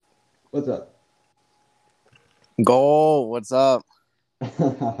What's up? Gault, what's up?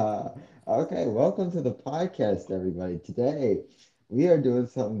 Okay, welcome to the podcast, everybody. Today we are doing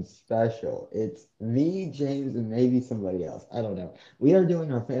something special. It's me, James, and maybe somebody else. I don't know. We are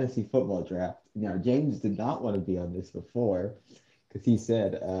doing our fantasy football draft. Now, James did not want to be on this before because he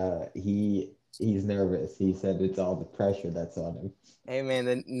said he's nervous. He said it's all the pressure that's on him. Hey man,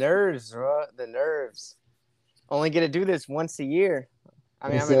 the nerves, bro. The nerves. Only get to do this once a year. I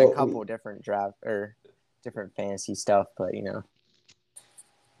mean, And I'm in a so couple different draft or different fantasy stuff, but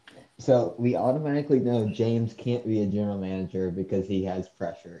we automatically know James can't be a general manager because he has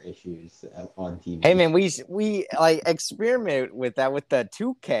pressure issues on Hey TV. man, we like experiment with that with the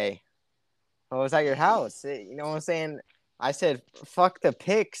 2K. I was at your house. You know what I'm saying? I said fuck the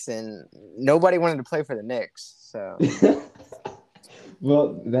picks, and nobody wanted to play for the Knicks. So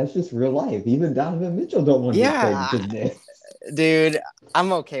Well, that's just real life. Even Donovan Mitchell don't want to get traded yeah, to the Knicks. dude,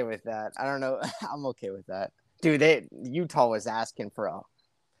 I'm okay with that. I don't know. I'm okay with that, dude. Utah was asking for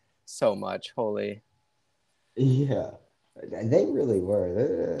so much. Holy. Yeah, they really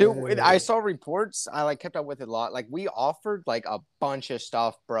Dude, were. I saw reports. I like kept up with it a lot. Like we offered like a bunch of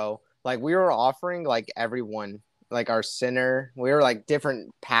stuff, bro. Like we were offering like everyone, like our center. We were like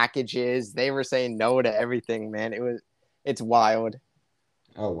different packages. They were saying no to everything, man. It's wild.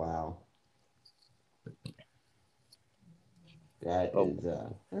 Oh wow, that But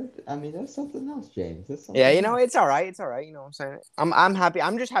is. I mean, that's something else, James. That's yeah, something else. it's all right. It's all right. You know what I'm saying? I'm happy.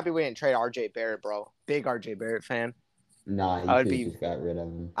 I'm just happy we didn't trade RJ Barrett, bro. Big RJ Barrett fan. Nah, you I would should have be just got rid of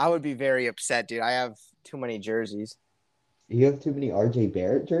him. I would be very upset, dude. I have too many jerseys. You have too many RJ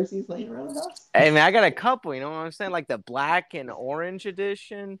Barrett jerseys laying around the house. Hey man, I got a couple. You know what I'm saying? Like the black and orange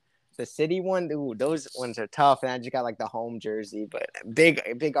edition, the city one. Ooh, those ones are tough. And I just got like the home jersey, but big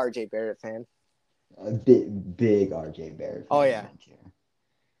RJ Barrett fan. A big RJ Barrett Oh fan yeah. around here.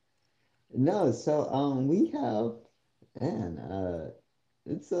 No, so we have man,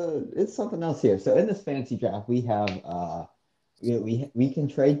 it's something else here. So in this fantasy draft, we have we can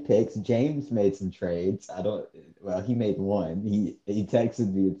trade picks. James made some trades. I don't. Well, he made one. He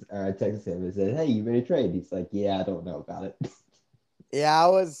texted me or I texted him and said, "Hey, you made a trade." He's like, "Yeah, I don't know about it." Yeah, I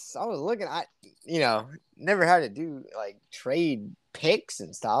was looking. Never had to do like trade picks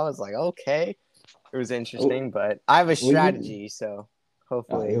and stuff. I was like, okay, it was Oh, interesting, but I have a well, you strategy, so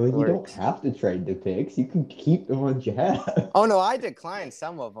hopefully well, it you don't works. have to trade the picks. You can keep the ones you have. Oh no, I declined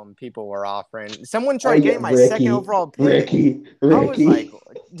some of them. People were offering. Someone Oh tried yeah, getting my second Ricky, overall pick. Ricky, I was like,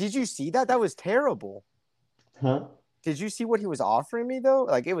 Ricky. did you see that? That was terrible. Huh? Did you see what he was offering me though?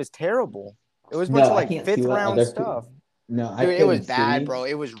 Like it was terrible. It was a bunch No, of I like can't see fifth what round other. stuff. No, I Dude, it was couldn't bad, see. bro.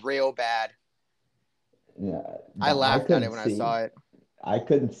 It was real bad. I No, I laughed at it couldn't when I see. saw it. I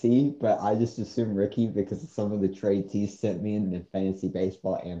couldn't see, but I just assumed Ricky because of some of the trades he sent me in fantasy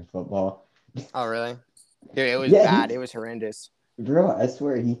baseball and football. Oh, really? Dude, it was Yeah, bad. It was horrendous. bro, I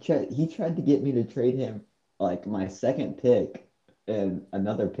swear he tried to get me to trade him like my second pick and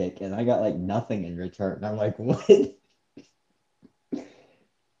another pick, and I got like nothing in return. I'm like, what?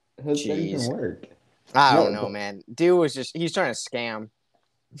 How's that even Jeez. work? I don't No, know, but man. Dude was just, he's trying to scam.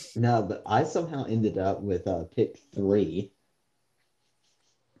 no, but I somehow ended up with pick three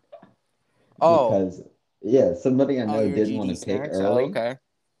Oh, because yeah, somebody I oh, know you're didn't want GD to pick Snacks? Oh, early. okay.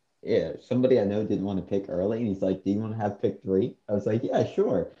 Yeah, somebody I know didn't want to pick early, and he's like, "Do you want to have pick three?" I was like, "Yeah,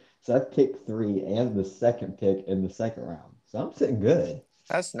 sure." So I picked three and the second pick in the second round. So I'm sitting good.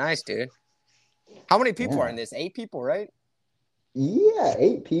 That's nice, dude. How many people are in Yeah, this? 8 people, right? yeah,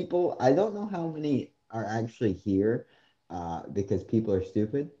 eight people. I don't know how many are actually here, because people are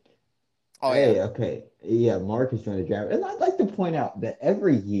stupid. Oh, yeah. Hey, okay, yeah, Mark is trying to grab, and I'd like to point out that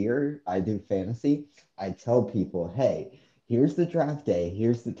every year I do fantasy, I tell people, "Hey, here's the draft day,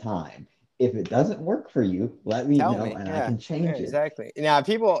 here's the time. If it doesn't work for you, let me Tell know me. and I Yeah. can Yeah, change it." exactly. Now,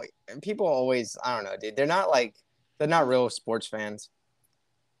 people always, I don't know, dude. They're not real sports fans.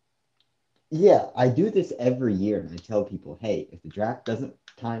 Yeah, I do this every year and I tell people, hey, if the draft doesn't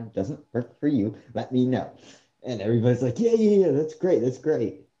time doesn't work for you, let me know. And everybody's like, yeah, yeah, yeah, that's great, that's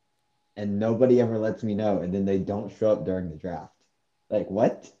great. And nobody ever lets me know, and then they don't show up during the draft. Like,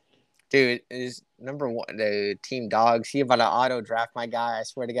 what? Dude, is number one the team dogs. He about to auto draft my guy, I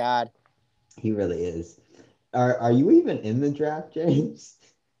swear to God. He really is. Are you even in the draft, James?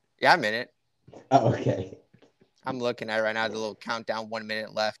 Yeah, I'm in it. Oh, okay. I'm looking at it right now, the little countdown, 1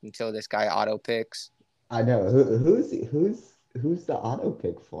 minute left until this guy auto picks. I know. Who's the auto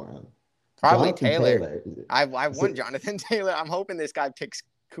pick for him? Probably Jonathan Taylor. Taylor. Is it? I So won Jonathan Taylor. I'm hoping this guy picks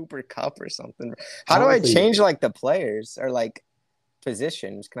Cooper Cup or something. How do I honestly, change like the players or like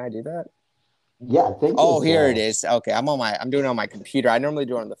positions? Can I do that? Yeah, I think Oh, it's here it is. Okay, I'm doing it on my computer. I normally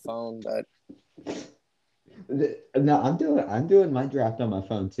do it on the phone, but no, I'm doing my draft on my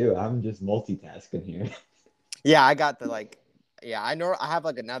phone too. I'm just multitasking here. yeah, I got the like, yeah, I know I have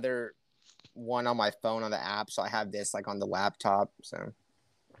like another one on my phone on the app, so I have this like on the laptop. So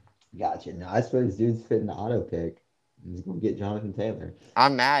Gotcha. No, I suppose dude's fitting the auto pick. He's gonna get Jonathan Taylor.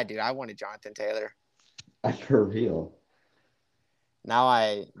 I'm mad, dude. I wanted Jonathan Taylor. For real. Now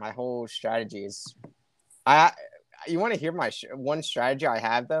my whole strategy is I. You want to hear my one strategy I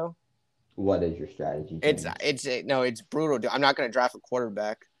have though? What is your strategy, James? No, it's brutal, dude. I'm not gonna draft a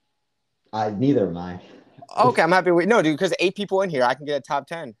quarterback. I neither am I. Okay, I'm happy with no, dude, because 8 people in here, I can get a top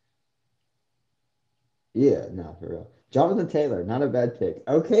 10. Yeah, no, for real. Jonathan Taylor, not a bad pick.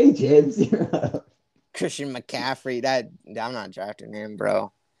 Okay, James, you're up. Christian McCaffrey, that I'm not drafting him,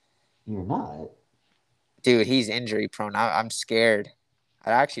 bro. You're not. Dude, he's injury prone. I'm scared.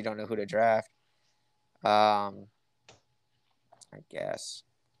 I actually don't know who to draft. Um, I guess.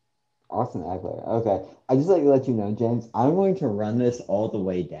 Austin Eckler. Okay. I just like to let you know, James, I'm going to run this all the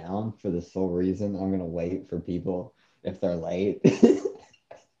way down for the sole reason I'm going to wait for people if they're late.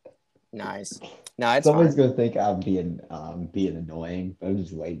 Nice. No, it's Somebody's fine. going to think I'm being annoying, but I'm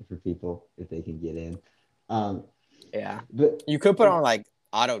just waiting for people if they can get in. Um, Yeah. but You could put on like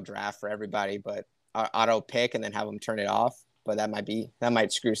auto draft for everybody, but auto pick and then have them turn it off. But that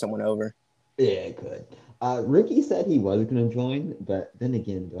might screw someone over. yeah, it could. Ricky said he was going to join, but then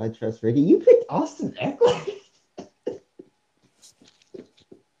again, do I trust Ricky? You picked Austin Eckler.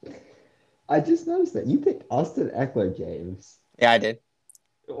 I just noticed that you picked Austin Eckler, James. Yeah, I did.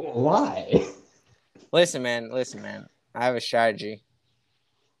 Why? Listen, man. I have a strategy.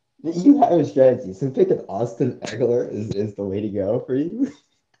 You have a strategy, so picking Austin Eckler is the way to go for you.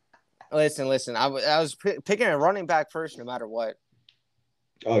 Listen. I was picking a running back first, no matter what.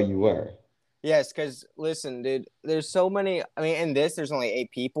 Oh, you were. Yes, because listen, dude, there's so many. I mean, in this, there's only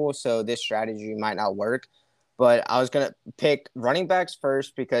 8 people, so this strategy might not work. But I was gonna pick running backs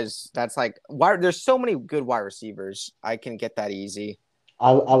first because that's like why there's so many good wide receivers. I can get that easy. I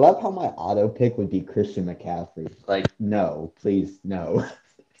love how my auto pick would be Christian McCaffrey. Like, no, please, no.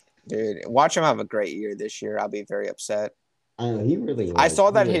 Dude, watch him have a great year this year. I'll be very upset. I know he really I was. saw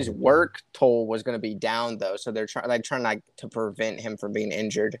He that really his has been. work toll was going to be down though, so they're trying like to prevent him from being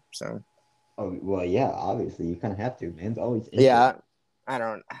injured. So Oh, well, yeah, obviously you kind of have to. Man's always injured yeah, I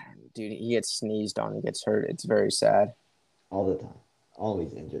don't, dude. He gets sneezed on, he gets hurt. It's very sad. all the time.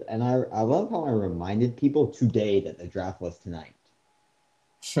 Always injured. And I love how I reminded people today that the draft was tonight.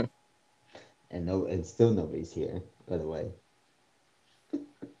 And no, and still nobody's here, by the way.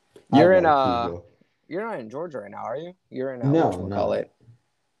 I You're in love people. you're not in Georgia right now, are you? You're in No, whatchamacallit. no.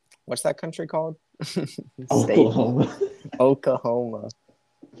 What's that country called? State. Oklahoma. Oklahoma.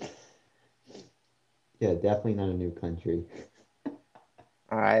 Yeah, definitely not a new country.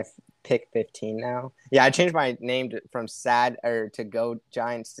 All right, pick 15 now. Yeah, I changed my name from sad or to Go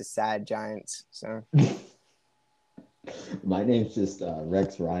Giants to Sad Giants. So, My name's just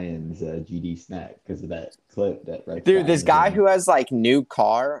Rex Ryan's GD Snack because of that clip that Rex dude, this Ryan's guy in. who has like new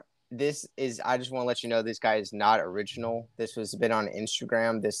car. This is. I just want to let you know this guy is not original. This was been on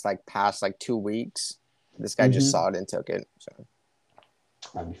Instagram this like past like 2 weeks. This guy just Hmm. saw it and took it. So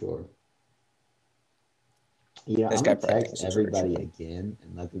I'm sure. Yeah, this I'm guy gonna probably text thinks it's everybody original. again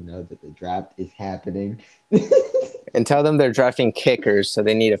and let them know that the draft is happening. And tell them they're drafting kickers, so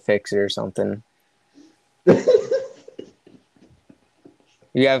they need a fixer or something.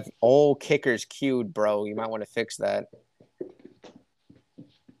 You have all kickers queued, bro. You might want to fix that.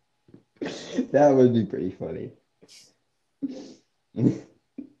 That would be pretty funny.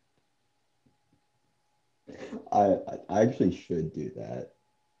 I actually should do that.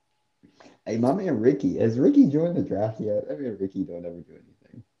 Hey, my man Ricky, has Ricky joined the draft yet? I mean, Ricky don't ever do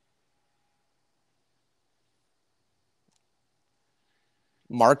anything.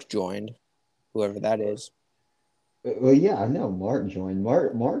 Mark joined, whoever that is. Well, yeah, I know Mark joined.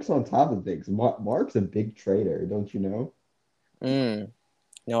 Mark's on top of things. Mark's a big trader, don't you know? Mm,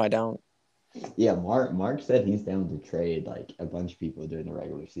 no, I don't. Yeah, Mark said he's down to trade like a bunch of people during the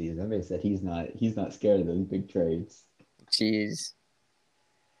regular season. Everybody said he's not scared of those big trades. Jeez.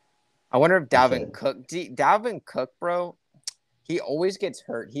 I wonder if I Dalvin said, Cook, Dalvin Cook, bro, he always gets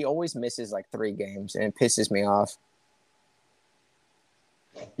hurt. He always misses like 3 games, and it pisses me off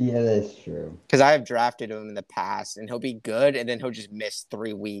yeah, that's true. because I have drafted him in the past, and he'll be good, and then he'll just miss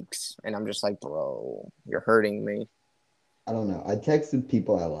 3 weeks, and I'm just like, bro, you're hurting me. I don't know. I texted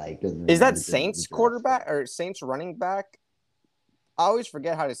people I liked and Is that reminded them of the Saints draft stuff. quarterback or Saints running back? I always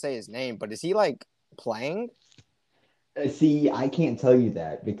forget how to say his name, but is he like playing? See, I can't tell you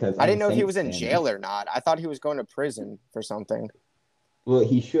that because I I'm a didn't know if he Saints was in fan. jail or not. I thought he was going to prison for something. Well,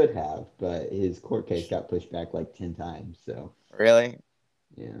 he should have, but his court case got pushed back like 10 times. So, Really?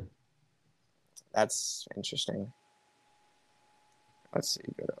 yeah. That's interesting. Let's see.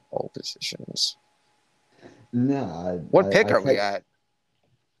 Go to all positions. No, What pick I are we text.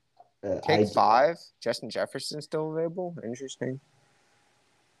 at? Pick I 5. Justin Jefferson still available. Interesting.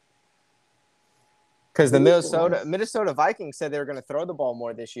 Because the Who was the Minnesota last? Minnesota Vikings said they were going to throw the ball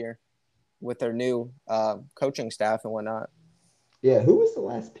more this year with their new coaching staff and whatnot. Yeah, who was the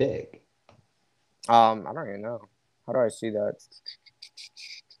last pick? I don't even know. How do I see that?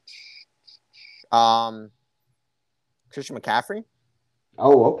 Christian McCaffrey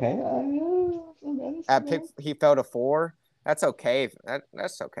Oh, okay. That's at pick not he fell to 4. That's okay.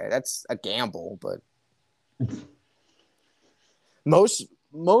 That's okay. That's a gamble, but bad. most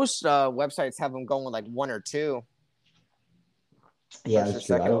websites have them going with like 1 or 2 Yeah, first or that's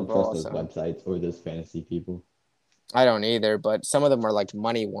true. I second don't trust overall. those So websites or those fantasy people. I don't either, but some of them are like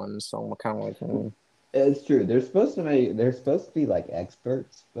money ones. So I'm kind of like, It's true. They're supposed to be like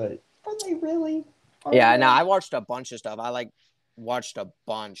experts, but are they really? Are yeah. Now they? I watched a bunch of stuff. I like watched a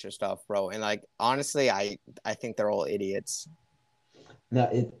bunch of stuff, bro. And like honestly, I think they're all idiots No,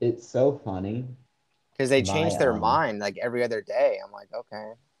 it's so funny. because they My change their mind like every other day. I'm like,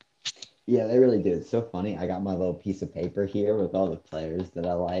 okay, Yeah, they really do. It's so funny. I got my little piece of paper here with all the players that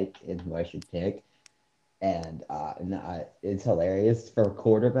I like and who I should pick. And it's hilarious for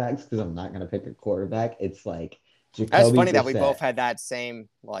quarterbacks because I'm not gonna pick a quarterback. It's like that's Jacoby funny that we both Brissett. had that same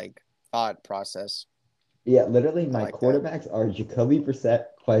like thought process. Yeah, literally I my like that. quarterbacks are Jacoby Brissett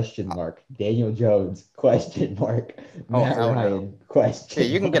question mark, Daniel Jones question mark, Oh Matt hell no. Ryan Dude, question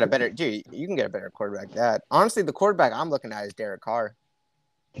mark. you can get a better quarterback than that. Honestly, the quarterback I'm looking at is Derek Carr.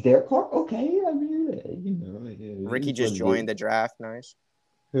 Derek Carr, okay, I mean, it Ricky is what just it is. joined the draft. Nice.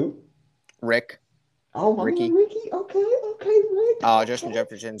 Who? Rick. Oh, my man, Ricky. Ricky. Okay, okay, Rick. Oh, Justin Okay.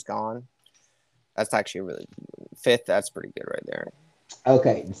 Jefferson's gone. That's actually really fifth. That's pretty good right there.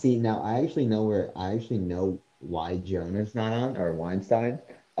 Okay, see now I actually know why Jonah's not on or Weinstein.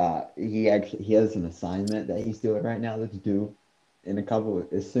 He has an assignment that he's doing right now that's due in a couple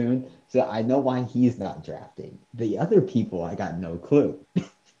of soon. So I know why he's not drafting. The other people I got no clue.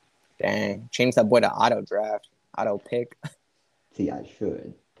 Dang. Change that boy to auto draft. Auto pick. See, I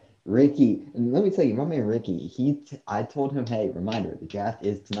should. Ricky, and let me tell you, my man Ricky, I told him, hey, reminder, the draft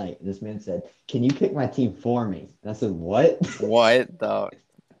is tonight. And this man said, can you pick my team for me? And I said, what? What the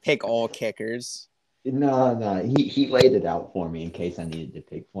pick all kickers? No, no, he laid it out for me in case I needed to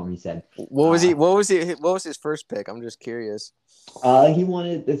pick for him. He said, What was he? What was he? What was his first pick? I'm just curious. he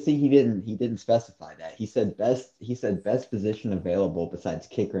wanted to see he didn't specify that. He said best position available besides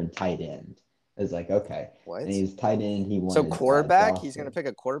kicker and tight end. I was like, okay. And What? he's tight end, he So wanted quarterback, he's gonna Dawson.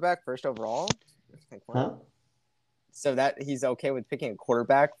 pick a quarterback first overall. Like what? Huh? So that he's okay with picking a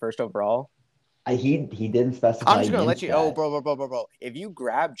quarterback first overall. He didn't I'm specify just gonna let against you. Oh, that. bro. If you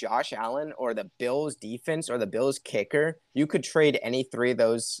grab Josh Allen or the Bills defense or the Bills kicker, you could trade any 3 of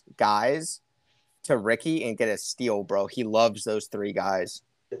those guys to Ricky and get a steal, bro. He loves those 3 guys.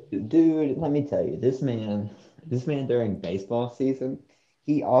 Dude, let me tell you, this man during baseball season,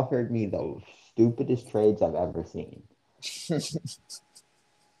 he offered me the stupidest trades I've ever seen.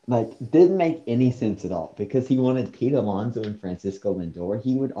 Like, didn't make any sense at all because he wanted Pete Alonso and Francisco Lindor.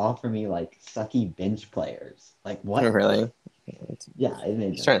 He would offer me like sucky bench players. Like, what? Really? Yeah, it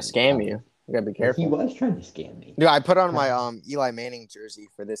made He's no trying to sense. scam you. You gotta be He careful. was trying to scam me. Dude, I put on my Eli Manning jersey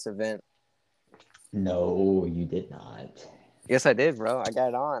for this event. No, you did not. Yes, I did, bro. I got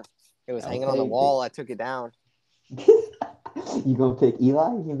it on. It was hanging on the Okay, wall. I took it down. you gonna pick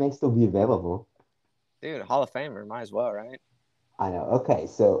Eli? He may still be available. Dude, Hall of Famer, might as well, right? I know. Okay,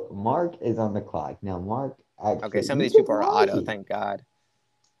 so Mark is on the clock. Now, Mark, Okay, actually, some of you these picked people are auto, Najee. thank God.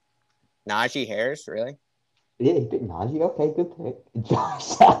 Najee Harris, really? Yeah, you picked Najee. Okay, good pick.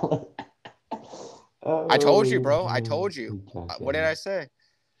 Josh Allen. I told you, Oh, bro. I told you. Josh What did I Allen. say?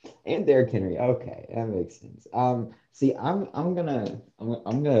 And Derrick Henry. Okay, that makes sense. See, I'm gonna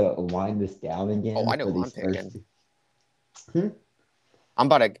wind this down Oh, I again know for who I'm these first. picking. Hmm? I'm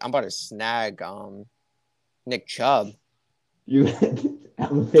about to snag Nick Chubb. You, I'm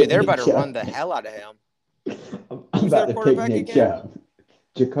gonna Dude, pick they're Nick about to run Chubb. the hell out of him. I'm Who's their about to pick quarterback Nick again? Chubb.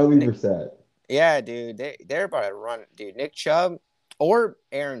 Jacoby Nick. Brissett. Yeah, dude. They're about to run, dude. Nick Chubb or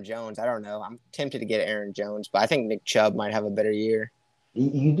Aaron Jones. I don't know. I'm tempted to get Aaron Jones, but I think Nick Chubb might have a better year.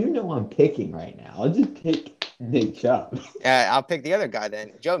 You do know I'm picking right now. I'll just pick Nick Chubb. I'll pick the other guy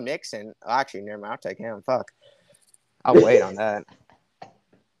then. Joe Mixon. Oh, actually, never mind. I'll take him. Fuck. I'll wait on that.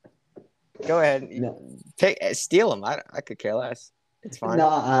 Go ahead. No, Steal him. I could care less. It's fine. no,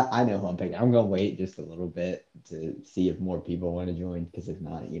 I know who I'm picking. I'm gonna wait just a little bit to see if more people want to join. Because if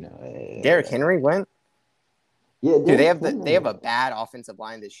not, Derrick Henry went. yeah, Dude, Derrick they have Henry. a bad offensive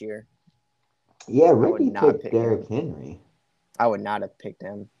line this year. Yeah, I would Ricky not picked pick him. Derrick Henry. I would not have picked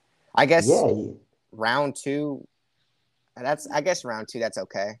him. I guess Yeah. round two. I guess round two. That's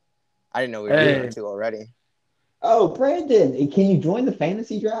okay. I didn't know we were in round Hey. two already. Oh, Brandon, can you join the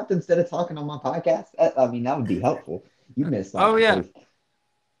fantasy draft instead of talking on my podcast? I mean, that would be helpful. You missed like Oh the yeah. first.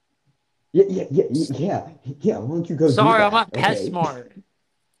 Yeah. Why don't you go do Sorry, I'm that? not pet Okay. smart.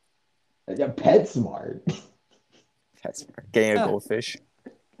 Yeah, Pet smart. That's getting a Yeah. goldfish.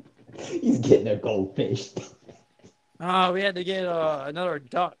 He's getting a goldfish. We had to get another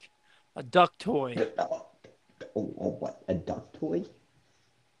duck, a duck toy. What? A duck toy?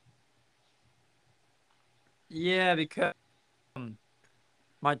 Yeah, because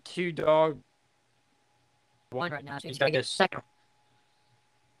my two dog one right now, so he's gotta get a second.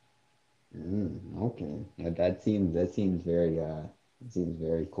 Okay. Yeah, that seems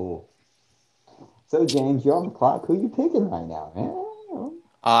very cool. So James, you're on the clock. Who you picking right now, man?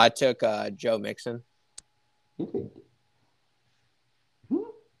 I took Joe Mixon. You picked. Hmm?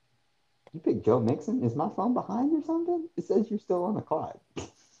 You picked Joe Mixon? Is my phone behind or something? It says you're still on the clock.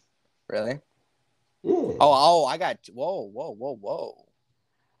 Really? Yeah. I got. Whoa.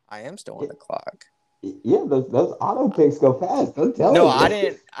 I am still on the clock. Yeah, those auto picks go fast. I'm No, telling I you.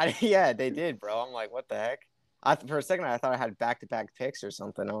 didn't. Yeah, they did, bro. I'm like, what the heck? For a second, I thought I had back-to-back picks or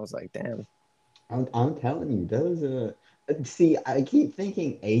something. I was like, damn. I'm telling you, those see, I keep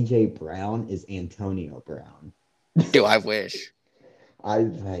thinking AJ Brown is Antonio Brown. Dude, I wish. I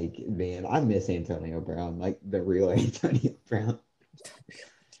like, man, I miss Antonio Brown, like the real Antonio Brown.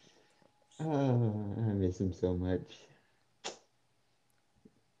 I miss him so much.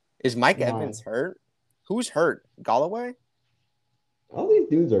 Is Mike My, Evans hurt? Who's hurt? Galloway? all these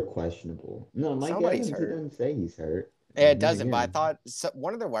dudes are questionable. No, Mike Somebody's Evans, he hurt. doesn't say he's hurt. Yeah, it Then doesn't. But I again, thought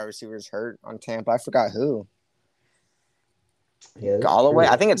one of their wide receivers hurt on Tampa. I forgot who. yeah, that's Galloway? I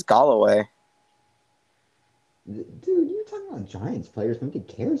true. think it's Galloway. Dude, you're talking about Giants players nobody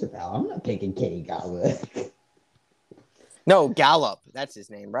cares about. I'm not picking Kenny Gault. No, Gallup. That's his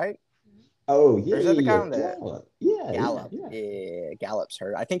name, right? Oh, Or is that the guy on the Gallup. Yeah, Gallup? yeah. Yeah, Gallup's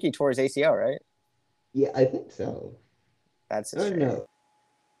hurt. I think he tore his ACL, right? Yeah, I think so. That's a Oh, no. shame. That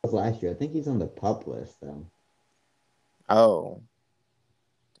was last year. I think he's on the pup list, though. Oh,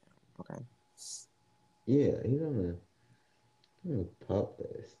 okay. Yeah, he's on the pup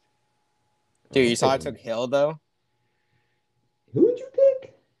list. Dude, I'm you saw I picking. took Hill though. Who would you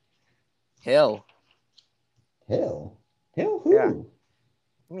pick? Hill. Hill. Hill Yeah. who?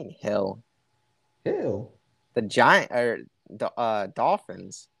 I mean Hill. Hill. The Giant or the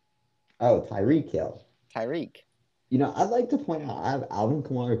Dolphins. Oh, Tyreek Hill. Tyreek. I'd like to point out I have Alvin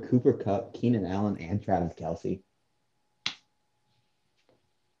Kamara, Cooper Kupp, Keenan Allen, and Travis Kelce.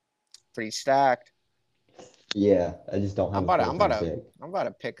 Pretty stacked. Yeah, I just don't have a first round pick. I'm about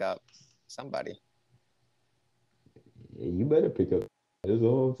to pick up somebody. Yeah, you better pick up. That's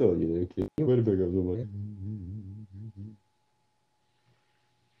all I'm telling you, kid. You better pick up somebody.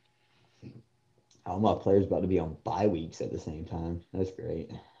 All my players about to be on bye weeks at the same time. That's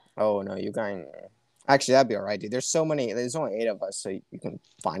great. Oh no, you guys. Actually, that'd be all right, dude. There's so many. There's only 8 of us, so you can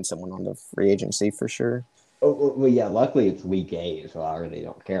find someone on the free agency for sure. Oh, well, yeah. Luckily, it's week 8, so I really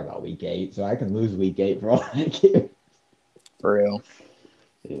don't care about week 8. So I can lose week 8 for all I care. For real.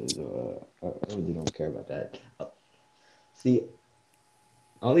 I really don't care about that. See,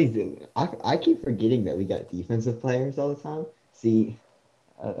 all these. I keep forgetting that we got defensive players all the time. See,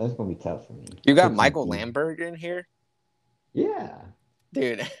 that's gonna be tough for me. You got Pick some Michael team. Lambert in here, Yeah,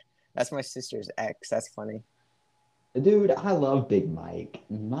 dude. That's my sister's ex. That's funny. dude. I love Big Mike.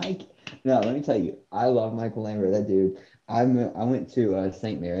 Mike. No, let me tell you, I love Michael Lambert. That dude. I went to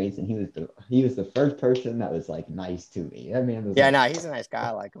St. Mary's, and he was the first person that was like nice to me. That man was Yeah, like, no, he's a nice guy.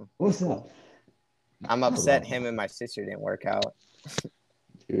 I like him. "What's up?" I'm I upset love him and Mike. my sister didn't work out.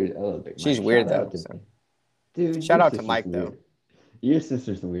 Dude, I love Big She's Mike. weird Shout though. out to So. dude. Shout Your out to sister's Mike the though. weird. Your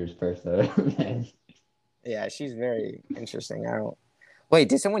sister's the weirdest person, man. Yeah, she's very interesting. I don't. Wait,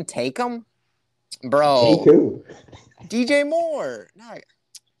 did someone take him, Take bro? who? DJ Moore. Nah,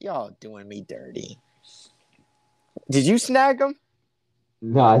 y'all doing me dirty. Did you snag him?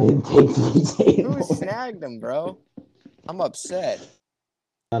 No, I didn't take DJ Who Moore. snagged him, bro? I'm upset.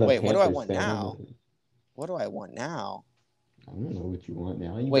 Not a Wait, what do I Panthers want fan. now? What do I want now? I don't know what you want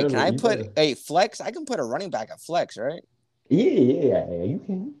now. Wait, can I put a flex? I can put a running back at flex, right? Yeah, you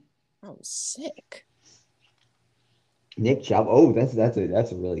can. Oh, sick. Nick Chubb. Oh, that's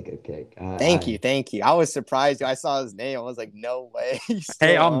a really good pick. Thank you, thank you. I was surprised. I saw his name. I was like, no way, he's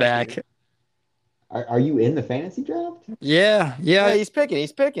Hey, still I'm on here. back. are you in the fantasy draft? Yeah, Yeah, yeah. he's picking.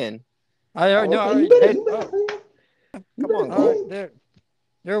 He's picking. I already Oh, know. I okay. already. Hey, You better oh, hurry up. You Come better on, all right. Gault. pick. There.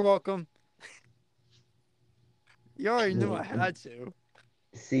 You're welcome. You already knew I Dude, had to.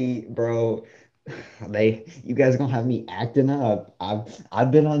 see, bro, you guys gonna have me acting up.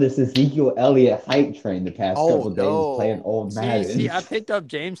 I've been on this Ezekiel Elliott hype train the past Oh couple days playing no. old See, Madden. I picked up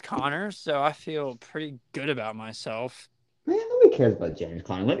James Conner, so I feel pretty good about myself. Man, nobody cares about James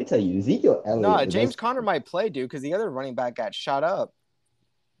Conner. Let me tell you, Ezekiel No, Elliott, the James best. Conner might play, dude, because the other running back got shot up.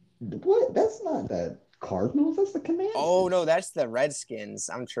 What? That's not the Cardinals. That's the Oh no, Commanders. that's the Redskins.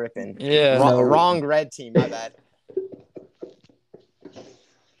 I'm tripping. Yeah. No. Wrong red team. My bad.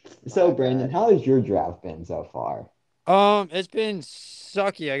 So, My Brandon, bad. how has your draft been so far? It's been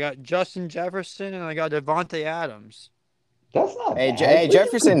sucky. I got Justin Jefferson and I got Devontae Adams. That's not Hey, bad. Hey, What are you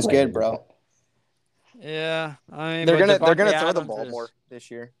Jefferson's good, complaining bro. about? Yeah, I mean, but They're Devontae gonna throw the Adams ball more is this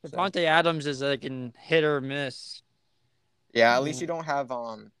year. So Devontae Adams is like an hit or miss. yeah, at least Yeah. you don't have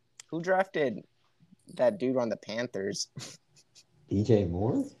who drafted that dude on the Panthers? DJ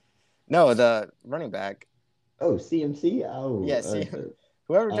Moore? No, the running back. Oh, CMC? Oh, Yeah, see,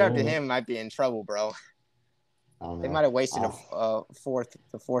 whoever I don't drafted know. him might be in trouble, bro. I don't They know. might have wasted Uh,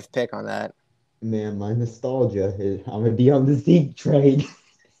 the fourth pick on that. man, my nostalgia is I'm gonna be on the Zeke trade.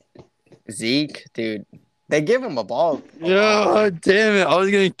 Zeke, dude, they give him a ball a lot, Yeah, man. damn it. I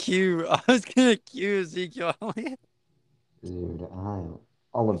was gonna cue Ezekiel Elliott. Dude, I'm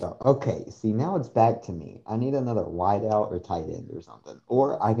all about. Okay, see, now it's back to me. I need another wideout or tight end or something.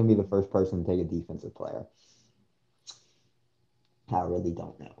 Or I can be the first person to take a defensive player. I really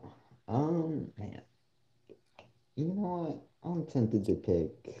don't know. Man, you know what? I'm tempted to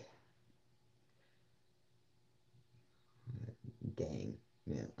pick. Dang,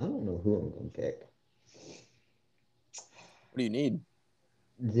 man, I don't know who I'm gonna pick. What do you need?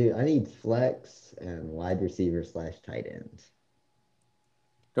 Dude, I need flex and wide receiver slash tight end.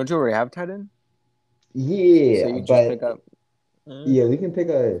 Don't you already have tight end? So Yeah, you just pick but up. yeah, we can pick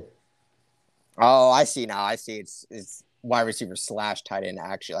a. Oh, I see now. I see. It's wide receiver slash tight end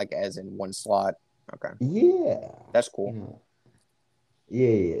actually, like as in one slot. Okay, Yeah, that's you cool. know,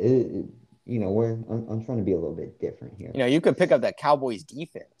 yeah. I'm trying to be a little bit different here. You know, you could pick up that Cowboys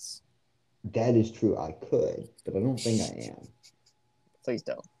defense. That is true. I could, but I don't think I am. Please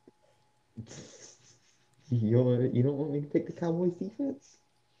don't. You don't want me to pick the Cowboys defense?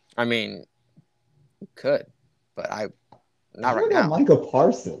 I mean, you could, but I not I right got now. Michael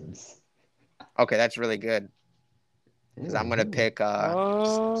Parsons. Okay, that's really good because I'm gonna Yeah. pick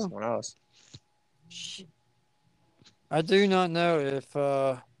Oh, someone else. I do not know if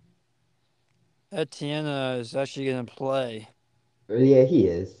Etienne is actually gonna play. Yeah, he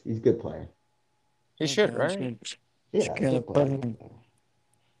is. He's a good player. He Okay, should, I'm just right? gonna, just Yeah, gonna good put player. Good him. player.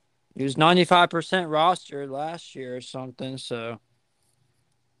 He was 95% rostered last year or something, so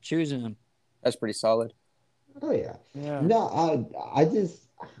choosing him. That's pretty solid. Oh yeah. Yeah. No, I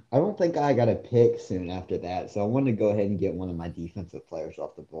don't think I got a pick soon after that, so I wanted to go ahead and get one of my defensive players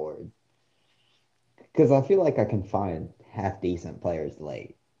off the board because I feel like I can find half decent players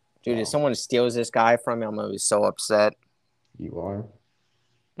late. Dude, if So someone steals this guy from me, I'm gonna be so upset. you are.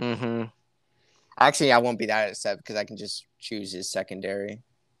 Mm-hmm. Actually, I won't be that upset because I can just choose his secondary.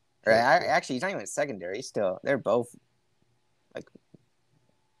 True, true. Actually, he's not even secondary. He's still, they're both like,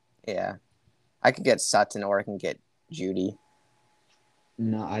 yeah. I could get Sutton or I can get Judy.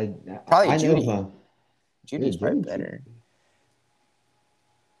 No, Probably I know Judy. him. Yeah, Judy's probably Judy. better.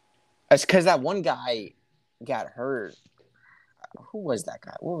 It's because that one guy got hurt. Who was that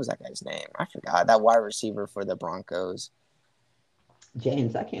guy? What was that guy's name? I forgot. That wide receiver for the Broncos.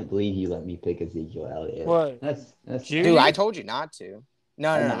 James, I can't believe you let me pick Ezekiel Elliott. What? That's Dude, I Judy? sad. told you not to.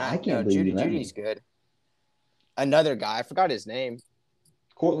 No, I no. can't believe you let Judy's me. good. Another guy. I forgot his name.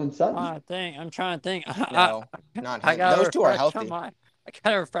 Cortland Sutton. I'm trying to think. I, No, not I him. gotta Those two are refresh on healthy. my I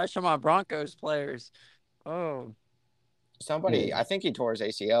gotta refresh on my Broncos players. Oh, Somebody, Yeah, I think he tore his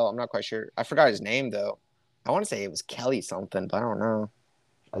ACL. I'm not quite sure. I forgot his name though. I want to say it was Kelly something, but I don't know.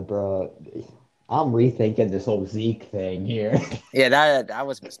 bro, I'm rethinking this whole Zeke thing here. Yeah, that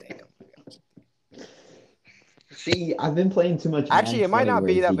was a mistake. I'm gonna be honest. See, I've been playing too much Madden Actually, it might 20 not where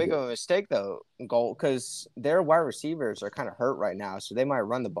be that big Ezekiel. of a mistake though, Gault, because their wide receivers are kind of hurt right now, so they might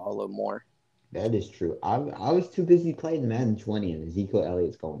run the ball a little more. That is true. I was too busy playing Madden 20 and Ezekiel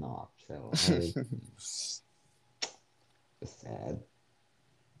Elliott's going off. So it's sad.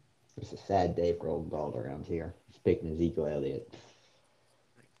 It's a sad day for old Gald around here. Speaking of Ezekiel Elliott.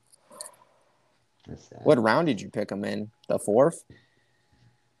 That's sad. What round did you pick him in? The fourth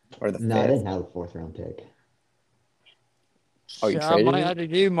or the No, I fifth? didn't have a fourth round pick. Oh, you So I traded might him? have to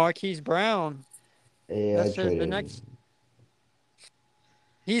do Marquise Brown. Yeah, I That's the traded next. him.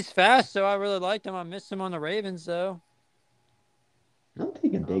 He's fast, so I really liked him. I missed him on the Ravens, though. I'm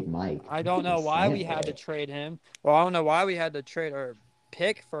taking Big Mike. I I'm don't taking know why we Slant had to there. trade him. Well, I don't know why we had to trade or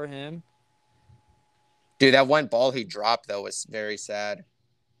pick for him. Dude, that one ball he dropped though was very sad.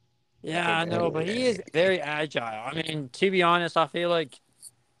 That Yeah, could have I been a know, but he is very agile. I mean, to be honest, I feel like.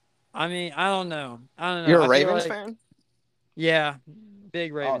 I mean, I don't know. I don't know. You're a I feel Ravens like, fan? yeah,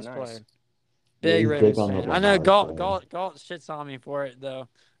 big Oh, Ravens nice. player. Yeah, Big he's big Ravens on the fan. I know Lamar train, Galt shits on me for it though,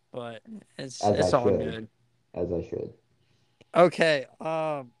 but as I it's all should, good. as I should. Okay.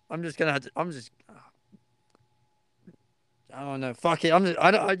 I'm just gonna have to. I'm just. I don't know. Fuck it.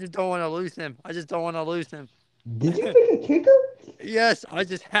 I just don't want to lose him. I just don't want to lose him. Did you pick a kicker? Yes, I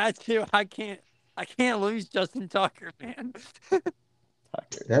just had to. I can't. I can't lose Justin Tucker, man.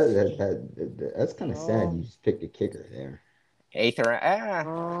 That's kind of sad. You Um. just picked a kicker there. Eighth round.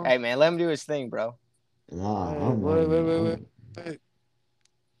 Um. Hey man, let him do his thing, bro. Nah, Wait. Wait. Wait. Wait. Wait. I'm Wait.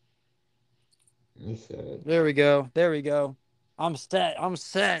 that's sad. There we go. There we go. I'm set. I'm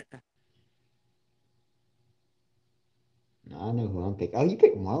set. I know who I'm picking. Oh, you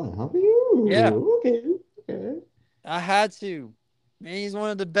picked Marlon Humphrey? Yeah, Ooh, okay, okay. I had to. Man, he's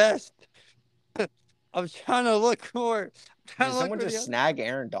one of the best. I'm trying to look for. I'm trying Did to look someone for just the other. snag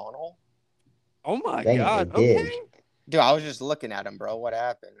Aaron Donald? Oh my Dang it, they God. Okay. did. Dude, I was just looking at him, bro. What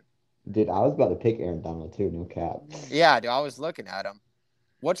happened? Dude, I was about to pick Aaron Donald too, no cap. Mm. Yeah, dude, I was looking at him.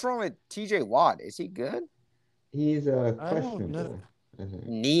 What's wrong with TJ Watt? Is he good? He's I don't know. questionable, I think.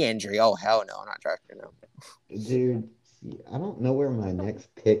 Knee injury. Oh hell no, I'm not drafting him. Dude, see, I don't know where my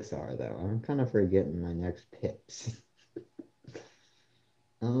next picks are though. I'm kind of forgetting my next picks.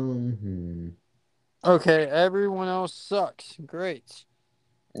 Hmm. Okay, everyone else sucks. Great.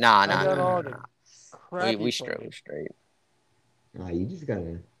 Nah, I nah, got nah, nah, all the nah. We crappy we straight, we players. straight. Oh, you just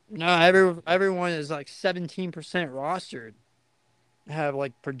gotta No, everyone is like 17% rostered. Have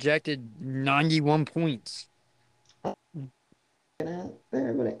like projected 91 points. get out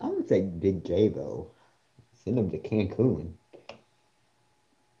there, but I'm gonna take Big J though. Send him to Cancun.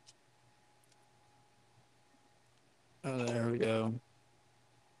 Oh, there we go.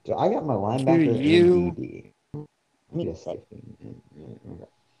 So I got my To linebacker and you, DB. Need a safety. Okay.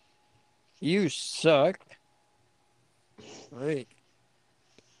 you suck. Great.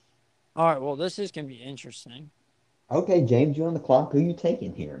 All right, well, this is gonna be interesting. Okay, James, you on the clock? Who you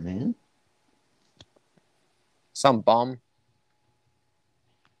taking here, man? Some bum.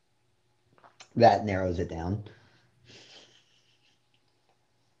 That narrows it down.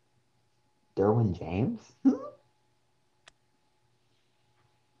 Derwin James?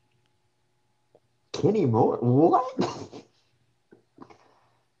 Kenny Moore? What?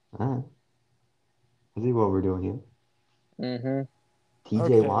 Alright. I see what we're doing here. Mm-hmm. TJ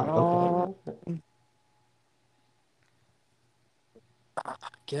Okay. Watt? Okay.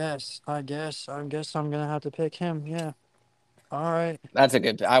 I guess I'm gonna have to pick him. Yeah. All right. That's a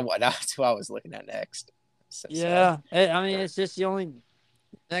good. That's who I was looking at next. So sad. Yeah. I mean, it's just the only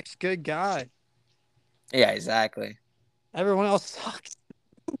next good guy. Yeah, exactly. Everyone else sucks.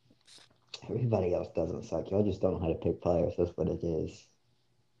 Everybody else doesn't suck. Y'all just don't know how to pick players. That's what it is.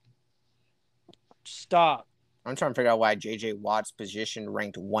 Stop. I'm trying to figure out why JJ Watt's position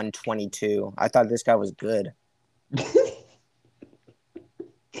ranked 122. I thought this guy was good.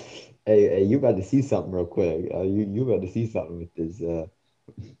 Hey, you about to see something real quick. You about to see something with this.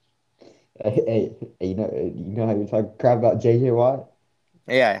 Hey, you know how you talk crap about JJ Watt?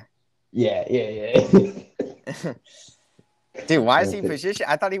 Yeah. Yeah. Dude, why is That's he it. position?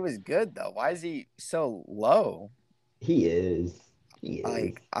 I thought he was good though. Why is he so low? He is. He is.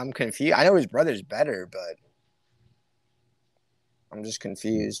 Like, I'm confused. I know his brother's better, but I'm just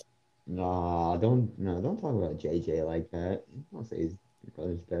confused. Nah, don't talk about JJ like that. Don't say his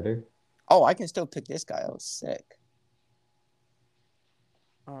brother's better. Oh, I can still pick this guy. I was sick.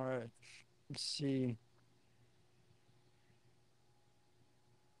 All right. Let's see.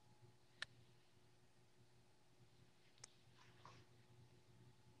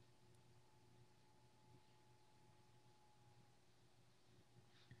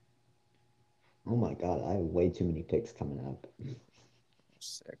 Oh my God, I have way too many picks coming up.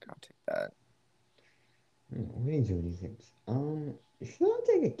 Sick. I'll take that. Way too many picks. Should I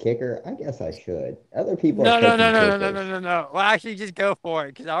take a kicker? I guess I should. Other people are No, no, no, taking no, no, no, no, kickers. no, no. Well, actually, just go for it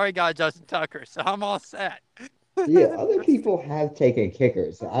because I already got Justin Tucker, so I'm all set. Yeah, other people have taken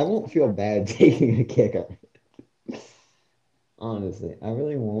kickers, so I won't feel bad taking a kicker. Honestly, I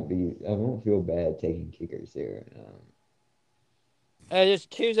really won't be. I won't feel bad taking kickers here. Hey,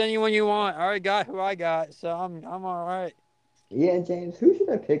 just choose anyone you want. I already got who I got, so I'm all right. Yeah, James, who should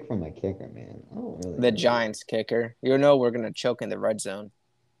I pick for my kicker, man? I don't really The know yet. Giants kicker. You know we're gonna choke in the red zone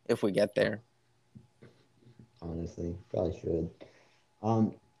if we get there. Honestly, probably should.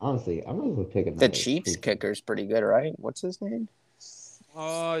 Honestly, I might as well pick The another Chiefs freaking. kicker's pretty good, right? What's his name?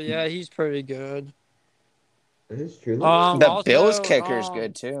 Oh yeah, he's pretty good. Is this truly? The Bills Also, kicker's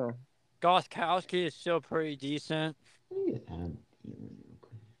good too. Goskowski is still pretty decent. Let me get Adam Thielen real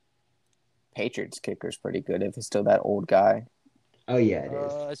quick. Patriots kicker's pretty good if he's still that old guy. Oh yeah, it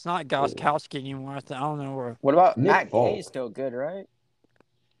is. It's not Oh, Goskowski anymore. I don't know where. What about Nick Matt Gay's Folk. still good, right?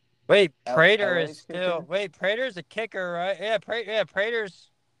 Wait, Prater is LA's still. kicker. Wait, Prater's a kicker, right? Yeah, Prater's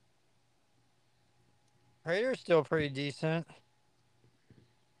still pretty decent.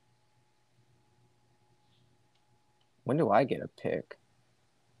 When do I get a pick?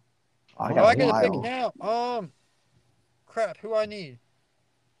 Oh, I Oh, got a I get a Honestly, pick while. now. Crap. Who I need?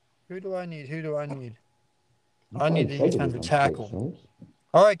 Who do I need? Who do I need? you I need probably the said you was defensive gonna pick tackle. James.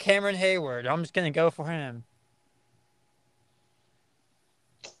 All right, Cameron Hayward. I'm just gonna go for him.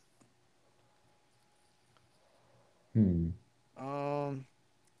 Hmm. Um.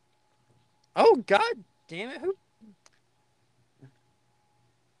 Oh God damn it! Who?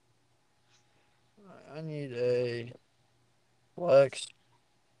 I need a flex.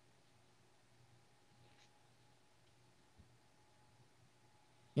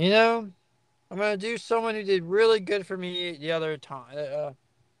 You know, I'm gonna do someone who did really good for me the other time.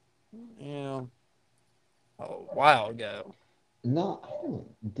 You know, a while ago. No, I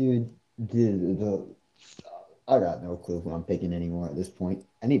don't, dude. I got no clue who I'm picking anymore at this point.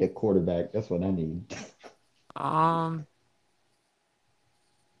 I need a quarterback. That's what I need. Um.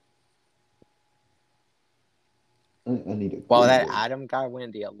 I need a Well, that quarterback. Adam guy went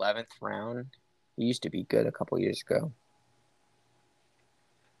in the 11th round. He used to be good a couple years ago.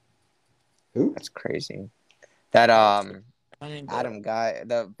 Who? That's crazy. That I need to. Adam guy,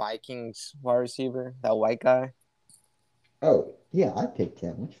 the Vikings wide receiver, that white guy. Oh, yeah, I picked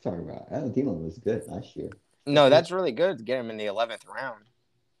him. What you talking about? Adam Thielen was good last year. No, that's really good to get him in the 11th round.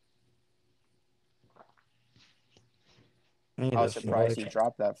 I need I a was surprised flex. he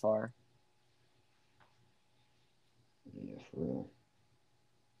dropped that far. Yeah, for real.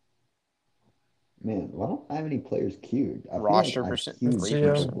 Man, why don't I have any players queued? I feel like Roster I've percent queued Let's see. people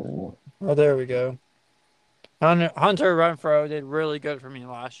 3%. before. Oh, there we go. Hunter Renfro did really good for me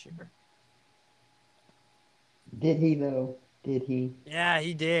last year. Did he though? Did he? Yeah,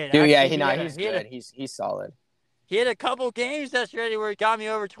 he did. Dude, yeah, Actually, he's good. He's solid. he had a couple games yesterday where he got me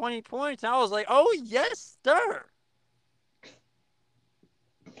over 20 points. And I was like, oh yes, sir.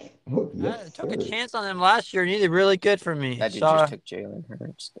 Oh I yes, took a sir. chance on him last year, and he did really good for me. That dude just So, took Jalen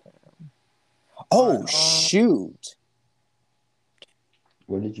Hurts. all Oh right, shoot!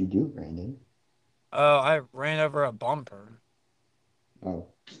 What did you do, Brandon? I ran over a bumper. Oh,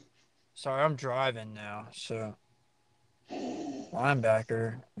 Sorry, I'm driving now. So,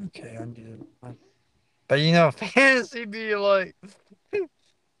 linebacker. Okay, I need it. But fantasy be like, you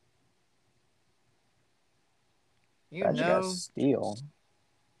That you got know, steal.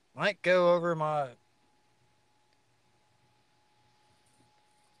 might go over my